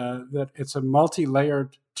it's a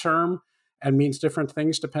multi-layered term and means different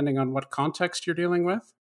things depending on what context you're dealing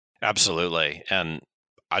with? Absolutely. And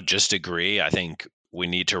I just agree. I think we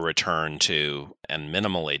need to return to and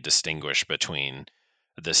minimally distinguish between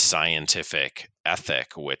the scientific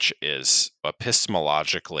ethic, which is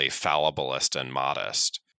epistemologically fallibilist and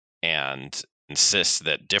modest, and insists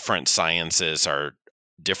that different sciences are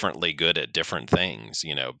differently good at different things,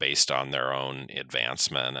 based on their own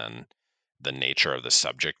advancement and the nature of the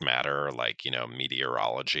subject matter. Like,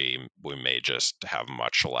 meteorology, we may just have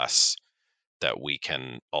much less that we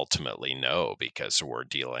can ultimately know because we're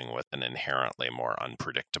dealing with an inherently more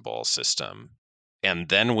unpredictable system. And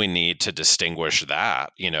then we need to distinguish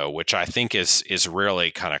that, which I think is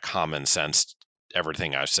really kind of common sense,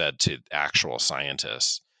 everything I've said, to actual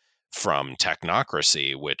scientists, from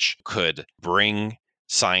technocracy, which could bring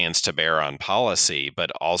science to bear on policy,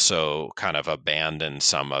 but also kind of abandon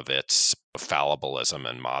some of its fallibilism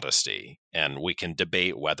and modesty. And we can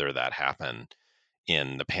debate whether that happened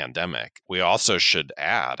in the pandemic. We also should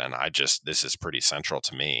add, and this is pretty central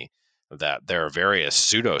to me, that there are various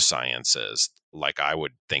pseudosciences, like I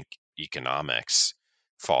would think economics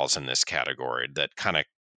falls in this category, that kind of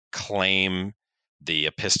claim the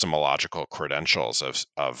epistemological credentials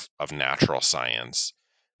of natural science,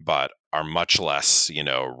 but are much less,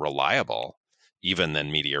 reliable even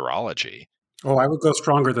than meteorology. Oh, I would go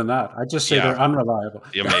stronger than that. I'd just say they're unreliable.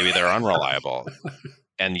 Maybe they're unreliable.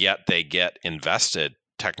 And yet they get invested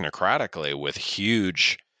technocratically with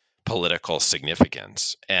huge political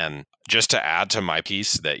significance. And just to add to my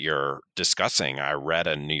piece that you're discussing, I read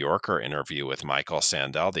a New Yorker interview with Michael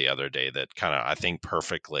Sandel the other day that kind of, I think,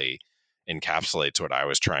 perfectly encapsulates what I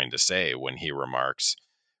was trying to say when he remarks,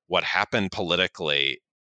 what happened politically,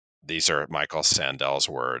 these are Michael Sandel's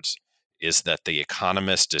words, is that the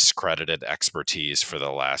economists discredited expertise for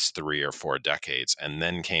the last 3 or 4 decades, and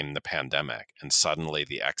then came the pandemic, and suddenly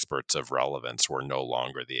the experts of relevance were no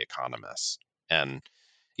longer the economists. And,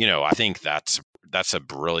 I think that's a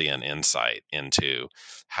brilliant insight into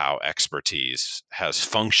how expertise has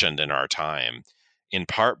functioned in our time, in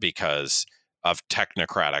part because of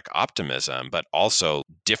technocratic optimism, but also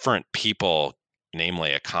different people,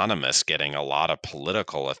 namely economists, getting a lot of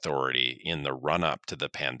political authority in the run-up to the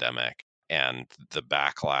pandemic, and the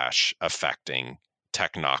backlash affecting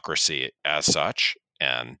technocracy as such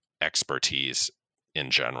and expertise in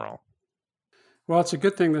general. Well, it's a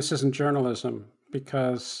good thing this isn't journalism,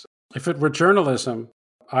 because if it were journalism,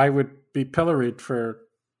 I would be pilloried for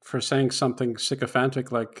saying something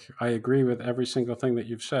sycophantic like, I agree with every single thing that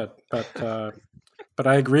you've said. But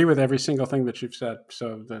I agree with every single thing that you've said.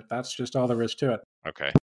 So that's just all there is to it.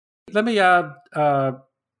 Okay. Let me add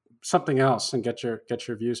something else and get your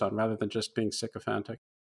views on, rather than just being sycophantic.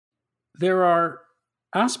 There are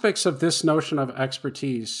aspects of this notion of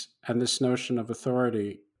expertise and this notion of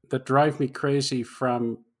authority that drive me crazy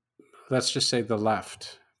from, let's just say, the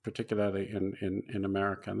left, particularly in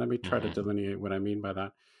America. And let me try to delineate what I mean by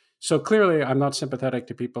that. So clearly, I'm not sympathetic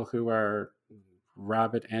to people who are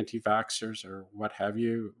rabid anti-vaxxers or what have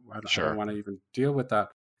you. I don't want to even deal with that.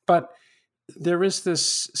 But there is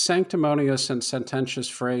this sanctimonious and sententious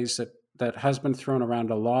phrase that has been thrown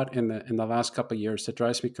around a lot in the last couple of years that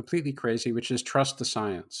drives me completely crazy, which is trust the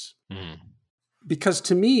science. Because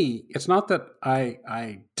to me, it's not that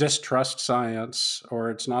I distrust science,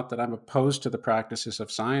 or it's not that I'm opposed to the practices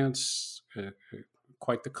of science,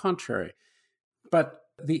 quite the contrary. But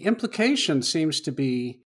the implication seems to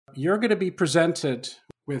be you're going to be presented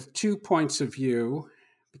with 2 points of view,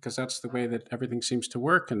 because that's the way that everything seems to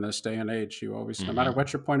work in this day and age. You always, no matter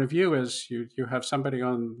what your point of view is, you have somebody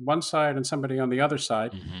on one side and somebody on the other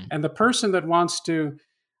side. And the person that wants to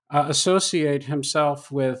associate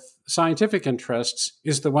himself with scientific interests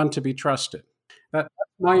is the one to be trusted. That's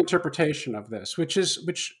my interpretation of this, which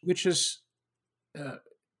is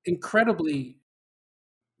incredibly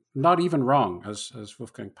not even wrong, as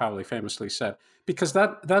Wolfgang Pauli famously said, because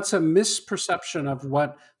that's a misperception of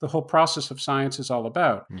what the whole process of science is all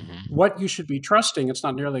about. What you should be trusting, it's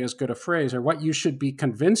not nearly as good a phrase, or what you should be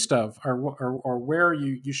convinced of, or where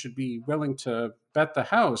you should be willing to bet the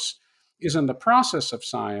house, is in the process of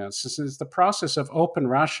science. This is the process of open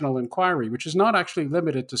rational inquiry, which is not actually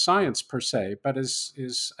limited to science per se, but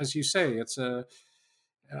is as you say, it's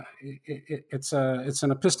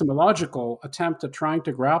an epistemological attempt at trying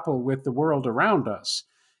to grapple with the world around us.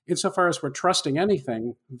 Insofar as we're trusting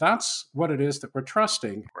anything, that's what it is that we're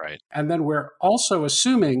trusting. Right. And then we're also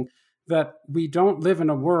assuming that we don't live in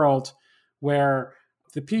a world where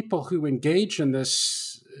the people who engage in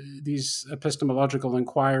these epistemological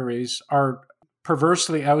inquiries are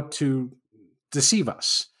perversely out to deceive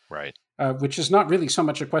us. Right. Which is not really so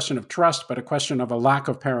much a question of trust, but a question of a lack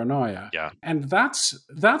of paranoia. Yeah. And that's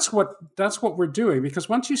what we're doing, because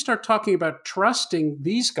once you start talking about trusting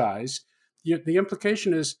these guys, the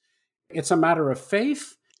implication is it's a matter of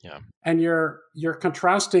faith. Yeah. And you're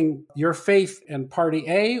contrasting your faith in party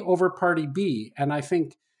A over party B, and I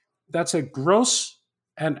think that's a gross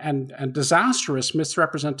and disastrous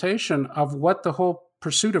misrepresentation of what the whole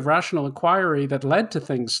pursuit of rational inquiry that led to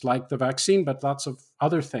things like the vaccine, but lots of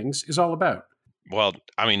other things, is all about. Well,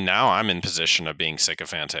 I mean, now I'm in position of being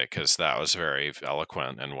sycophantic because that was very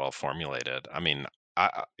eloquent and well formulated. I mean,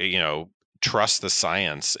 trust the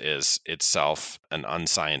science is itself an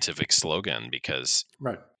unscientific slogan because,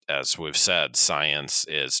 right, as we've said, science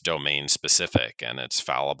is domain specific and it's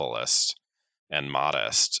fallibilist and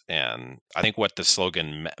modest. And I think what the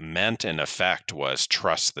slogan meant in effect was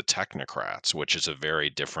trust the technocrats, which is a very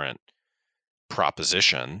different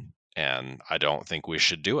proposition. And I don't think we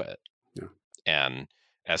should do it. Yeah. And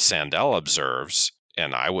as Sandel observes,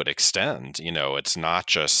 and I would extend, it's not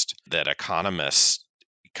just that economists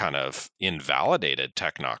kind of invalidated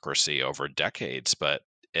technocracy over decades, but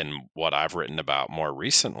in what I've written about more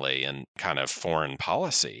recently in kind of foreign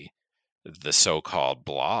policy, the so-called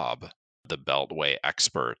blob, the Beltway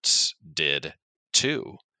experts did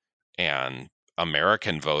too. And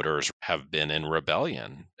American voters have been in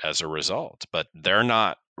rebellion as a result, but they're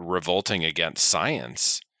not revolting against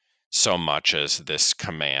science so much as this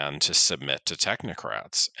command to submit to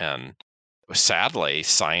technocrats. And sadly,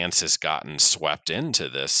 science has gotten swept into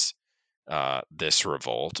this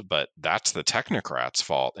revolt, but that's the technocrats'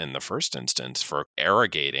 fault in the first instance for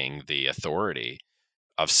arrogating the authority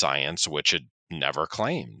of science, which it never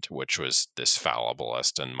claimed, which was this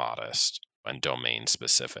fallibilist and modest and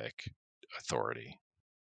domain-specific authority.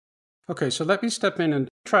 Okay, so let me step in and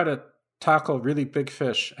try to tackle really big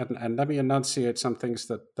fish, and let me enunciate some things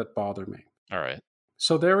that bother me. All right.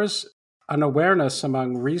 So there is an awareness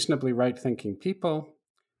among reasonably right-thinking people,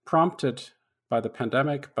 prompted by the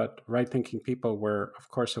pandemic, but right-thinking people were, of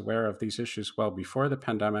course, aware of these issues well before the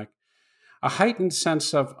pandemic, a heightened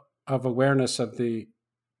sense of awareness of the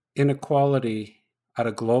inequality at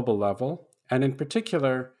a global level, and in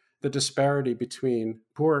particular, the disparity between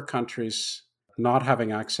poorer countries not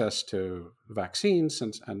having access to vaccines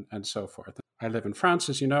and so forth. I live in France,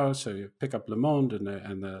 as you know, so you pick up Le Monde, and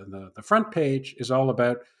the front page is all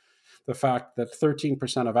about the fact that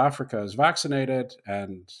 13% of Africa is vaccinated,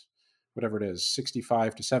 and whatever it is,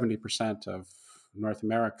 65 to 70% of North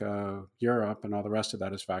America, Europe, and all the rest of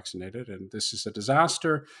that is vaccinated. And this is a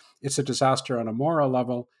disaster. It's a disaster on a moral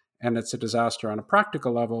level, and it's a disaster on a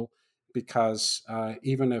practical level, because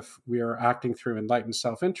even if we are acting through enlightened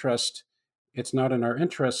self-interest, it's not in our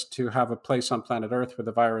interest to have a place on planet Earth where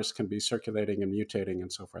the virus can be circulating and mutating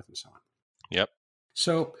and so forth and so on. Yep.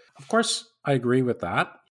 So, of course, I agree with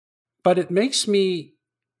that. But it makes me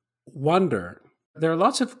wonder. There are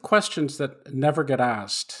lots of questions that never get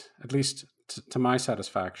asked, at least to my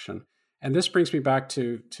satisfaction. And this brings me back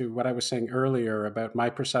to what I was saying earlier about my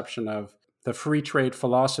perception of the free trade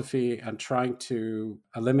philosophy and trying to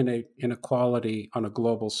eliminate inequality on a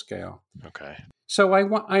global scale. Okay. So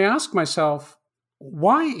I ask myself,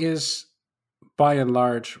 why is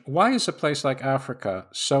a place like Africa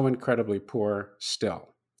so incredibly poor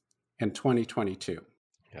still in 2022?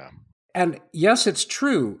 Yeah. And yes, it's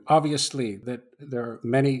true, obviously, that there are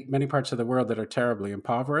many, many parts of the world that are terribly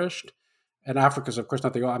impoverished. And Africa is, of course,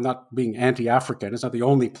 I'm not being anti-African. It's not the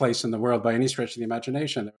only place in the world by any stretch of the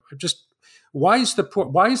imagination. Just why is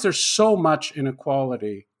there so much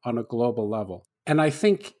inequality on a global level? And I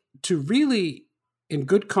think to really, in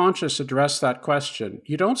good conscience, address that question,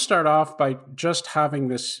 you don't start off by just having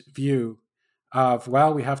this view of,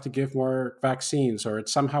 well, we have to give more vaccines, or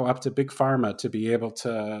it's somehow up to big pharma to be able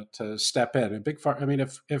to step in. And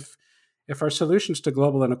if our solutions to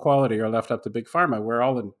global inequality are left up to big pharma, we're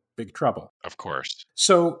all in big trouble. Of course.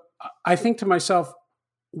 So I think to myself,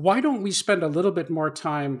 why don't we spend a little bit more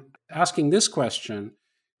time asking this question,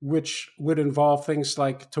 which would involve things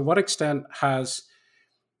like, to what extent has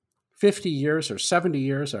 50 years or 70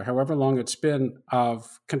 years or however long it's been of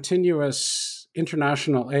continuous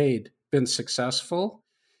international aid been successful?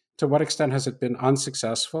 To what extent has it been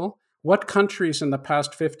unsuccessful? What countries in the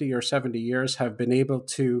past 50 or 70 years have been able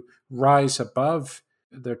to rise above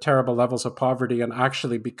their terrible levels of poverty and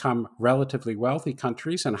actually become relatively wealthy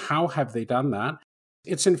countries? And how have they done that?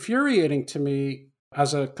 It's infuriating to me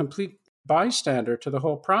as a complete bystander to the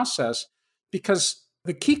whole process because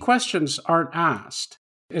the key questions aren't asked.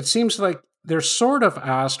 It seems like they're sort of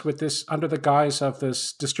asked with this under the guise of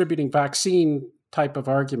this distributing vaccine type of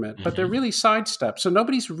argument, but they're really sidestepped. So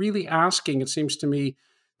nobody's really asking, it seems to me,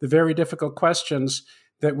 the very difficult questions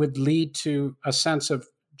that would lead to a sense of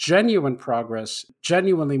genuine progress,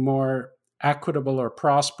 genuinely more equitable or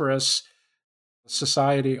prosperous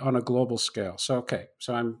society on a global scale. So, okay.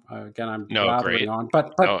 So I'm blathering on,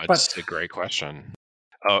 but it's a great question.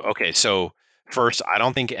 Oh, okay. So first, I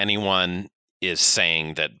don't think anyone is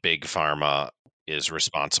saying that big pharma is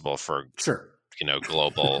responsible for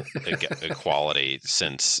global equality,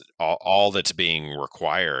 since all that's being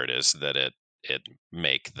required is that it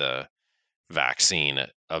make the vaccine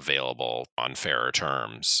available on fairer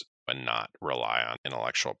terms and not rely on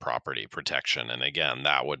intellectual property protection. And again,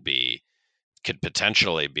 that could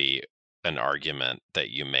potentially be an argument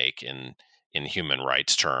that you make in human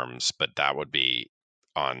rights terms, but that would be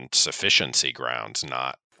on sufficiency grounds,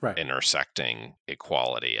 not intersecting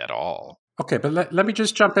equality at all. Okay, but let me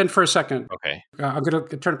just jump in for a second. Okay. I'm going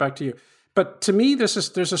to turn it back to you. But to me, there's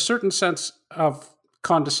a certain sense of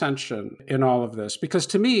condescension in all of this, because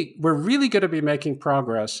to me, we're really going to be making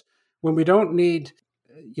progress when we don't need,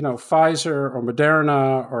 Pfizer or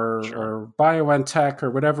Moderna or BioNTech or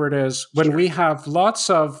whatever it is, when we have lots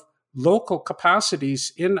of local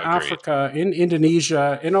capacities in Africa, in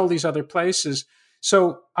Indonesia, in all these other places.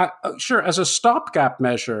 So as a stopgap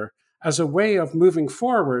measure, as a way of moving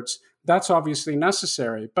forwards, that's obviously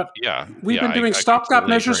necessary. But we've been doing stopgap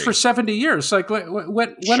measures for 70 years. Like,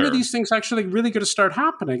 when are these things actually really going to start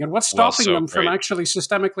happening? And what's stopping them from actually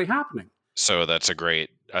systemically happening? So that's a great.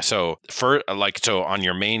 So on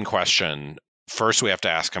your main question, first we have to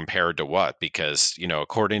ask compared to what? Because,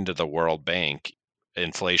 according to the World Bank,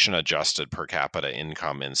 inflation adjusted per capita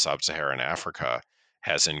income in sub-Saharan Africa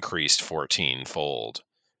has increased 14-fold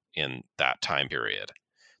in that time period.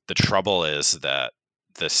 The trouble is that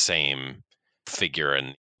the same figure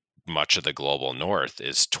in much of the global north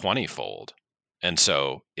is 20-fold. And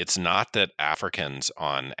so it's not that Africans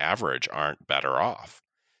on average aren't better off.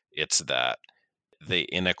 It's that the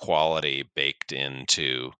inequality baked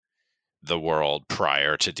into the world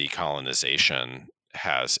prior to decolonization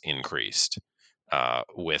has increased,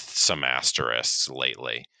 with some asterisks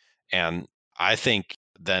lately. And I think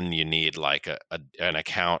then you need an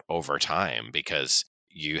account over time, because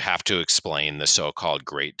you have to explain the so-called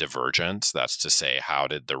Great Divergence. That's to say, how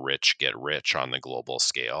did the rich get rich on the global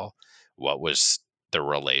scale? What was the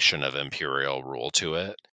relation of imperial rule to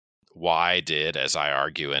it? Why did, as I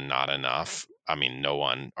argue in Not Enough, no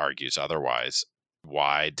one argues otherwise,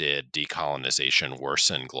 why did decolonization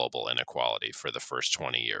worsen global inequality for the first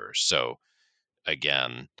 20 years? So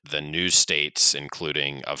again, the new states,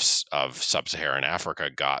 including of sub-Saharan Africa,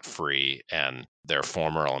 got free, and their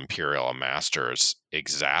former imperial masters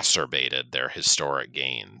exacerbated their historic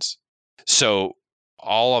gains. So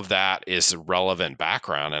all of that is relevant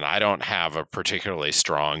background, and I don't have a particularly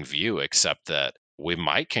strong view, except that we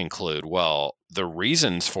might conclude, well, the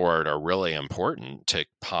reasons for it are really important to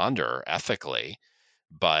ponder ethically,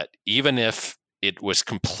 but even if it was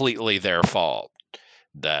completely their fault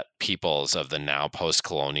that peoples of the now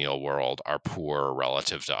post-colonial world are poor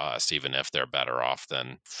relative to us, even if they're better off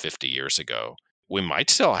than 50 years ago, we might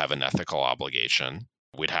still have an ethical obligation.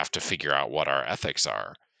 We'd have to figure out what our ethics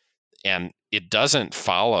are. And it doesn't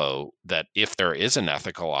follow that if there is an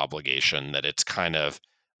ethical obligation, that it's kind of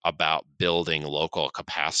about building local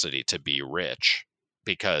capacity to be rich,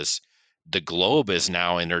 because the globe is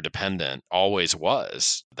now interdependent, always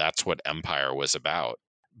was. That's what empire was about.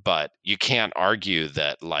 But you can't argue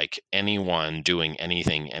that anyone doing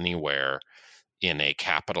anything anywhere in a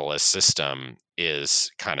capitalist system is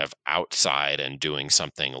kind of outside and doing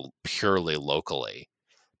something purely locally,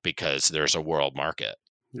 because there's a world market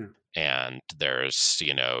and there's,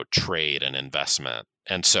 trade and investment.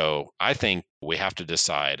 And so I think we have to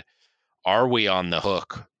decide, are we on the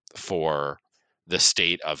hook for the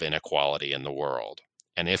state of inequality in the world?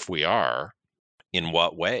 And if we are, in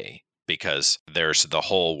what way? Because there's the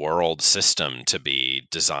whole world system to be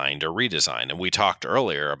designed or redesigned. And we talked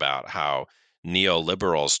earlier about how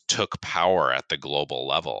neoliberals took power at the global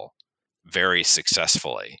level very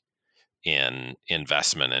successfully in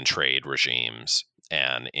investment and trade regimes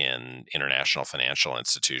and in international financial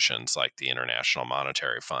institutions like the International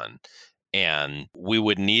Monetary Fund. And we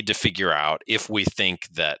would need to figure out, if we think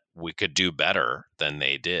that we could do better than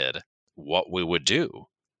they did, what we would do.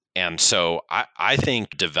 And so I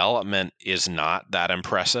think development is not that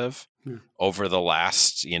impressive over the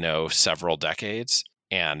last, several decades.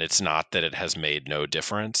 And it's not that it has made no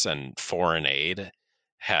difference. And foreign aid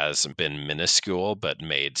has been minuscule, but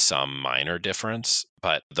made some minor difference.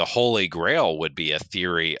 But the holy grail would be a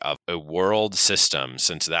theory of a world system,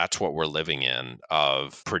 since that's what we're living in,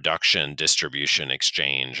 of production, distribution,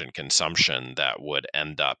 exchange, and consumption that would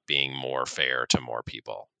end up being more fair to more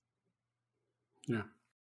people. Yeah,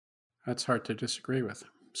 that's hard to disagree with.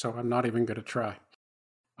 So I'm not even going to try.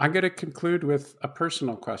 I'm going to conclude with a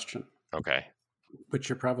personal question. Okay. Which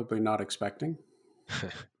you're probably not expecting,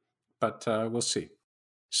 but we'll see.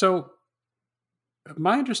 So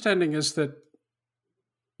my understanding is that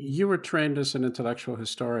you were trained as an intellectual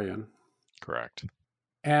historian. Correct.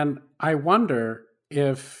 And I wonder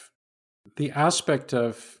if the aspect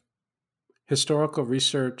of historical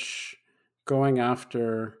research going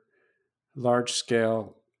after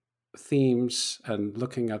large-scale themes and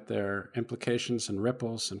looking at their implications and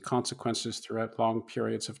ripples and consequences throughout long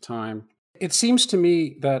periods of time, it seems to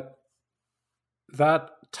me that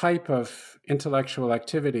that type of intellectual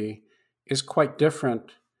activity is quite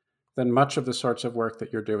different than much of the sorts of work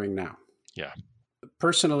that you're doing now. Yeah.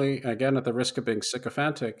 Personally, again, at the risk of being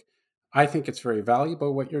sycophantic, I think it's very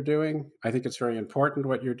valuable what you're doing. I think it's very important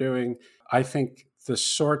what you're doing. I think the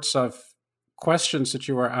sorts of questions that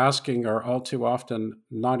you are asking are all too often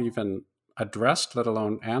not even addressed, let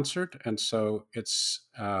alone answered. And so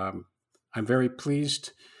I'm very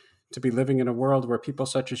pleased to be living in a world where people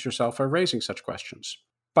such as yourself are raising such questions.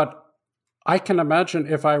 But I can imagine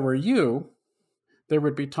if I were you, there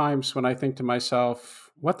would be times when I think to myself,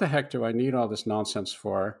 what the heck do I need all this nonsense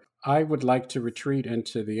for? I would like to retreat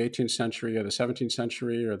into the 18th century or the 17th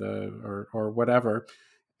century or whatever.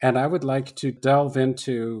 And I would like to delve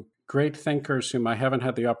into great thinkers whom I haven't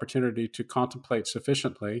had the opportunity to contemplate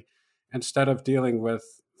sufficiently, instead of dealing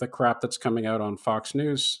with the crap that's coming out on Fox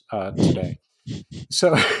News today.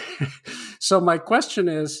 So my question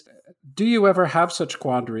is, do you ever have such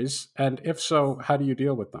quandaries? And if so, how do you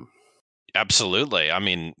deal with them? Absolutely. I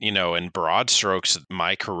mean, in broad strokes,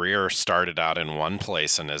 my career started out in one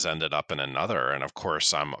place and has ended up in another. And of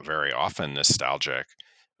course, I'm very often nostalgic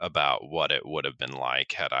about what it would have been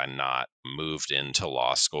like had I not moved into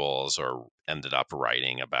law schools or ended up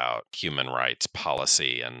writing about human rights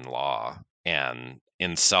policy and law. And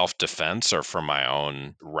in self-defense or for my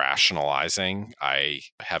own rationalizing, I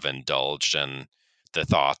have indulged in the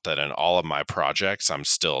thought that in all of my projects, I'm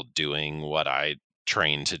still doing what I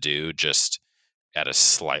trained to do, just at a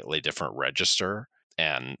slightly different register.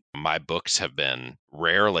 And my books have been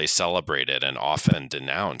rarely celebrated and often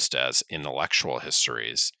denounced as intellectual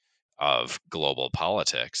histories of global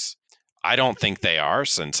politics. I don't think they are,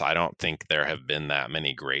 since I don't think there have been that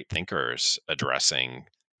many great thinkers addressing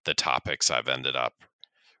the topics I've ended up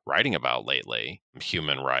writing about lately: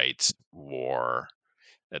 human rights, war,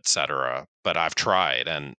 etc. But I've tried.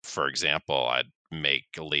 And for example, I'd make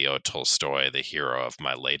Leo Tolstoy the hero of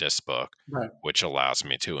my latest book, right, which allows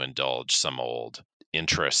me to indulge some old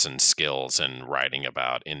interests and skills in writing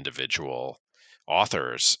about individual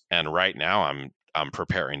authors. And right now I'm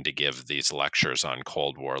preparing to give these lectures on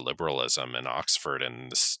Cold War liberalism in Oxford in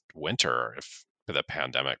this winter, if the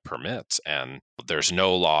pandemic permits. And there's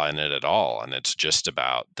no law in it at all. And it's just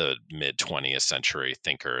about the mid-20th century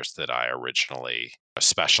thinkers that I originally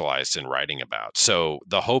specialized in writing about. So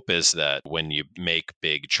the hope is that when you make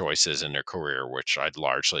big choices in your career, which I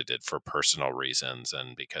largely did for personal reasons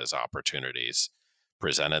and because opportunities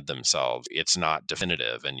presented themselves, it's not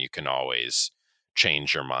definitive, and you can always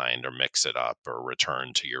change your mind or mix it up or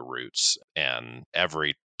return to your roots. And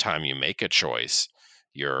every time you make a choice,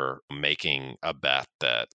 you're making a bet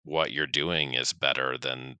that what you're doing is better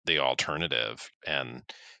than the alternative. And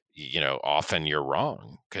often you're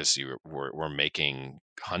wrong, because we're making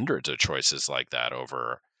hundreds of choices like that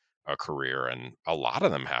over a career, and a lot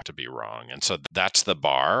of them have to be wrong. And so that's the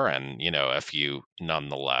bar. And if you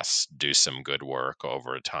nonetheless do some good work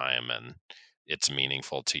over time and it's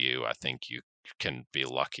meaningful to you, I think you can be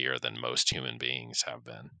luckier than most human beings have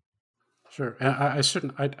been. Sure. I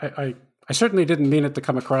certainly didn't mean it to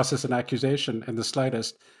come across as an accusation in the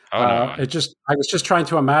slightest. Oh, no. I was just trying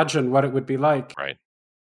to imagine what it would be like. Right.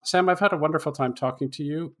 Sam, I've had a wonderful time talking to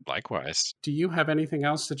you. Likewise. Do you have anything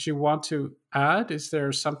else that you want to add? Is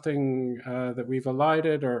there something that we've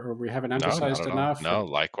elided or we haven't emphasized enough? No,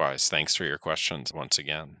 likewise. Thanks for your questions once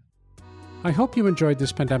again. I hope you enjoyed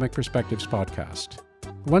this Pandemic Perspectives podcast.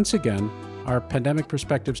 Once again, Our Pandemic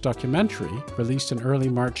Perspectives documentary, released in early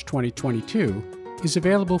March 2022, is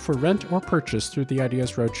available for rent or purchase through the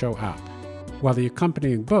Ideas Roadshow app, while the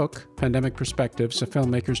accompanying book, Pandemic Perspectives, A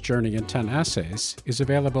Filmmaker's Journey in 10 Essays, is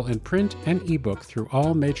available in print and ebook through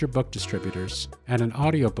all major book distributors and an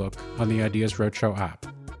audiobook on the Ideas Roadshow app.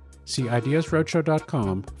 See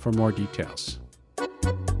ideasroadshow.com for more details.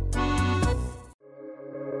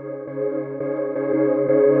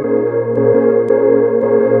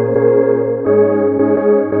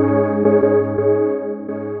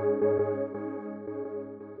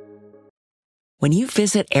 When you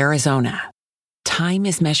visit Arizona, time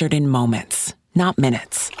is measured in moments, not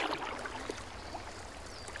minutes.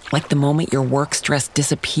 Like the moment your work stress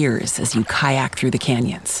disappears as you kayak through the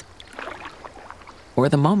canyons. Or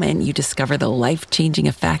the moment you discover the life-changing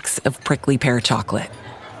effects of prickly pear chocolate.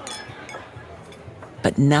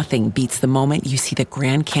 But nothing beats the moment you see the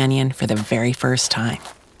Grand Canyon for the very first time.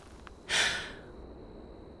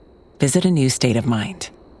 Visit a new state of mind.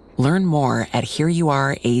 Learn more at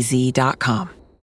hereyouareaz.com.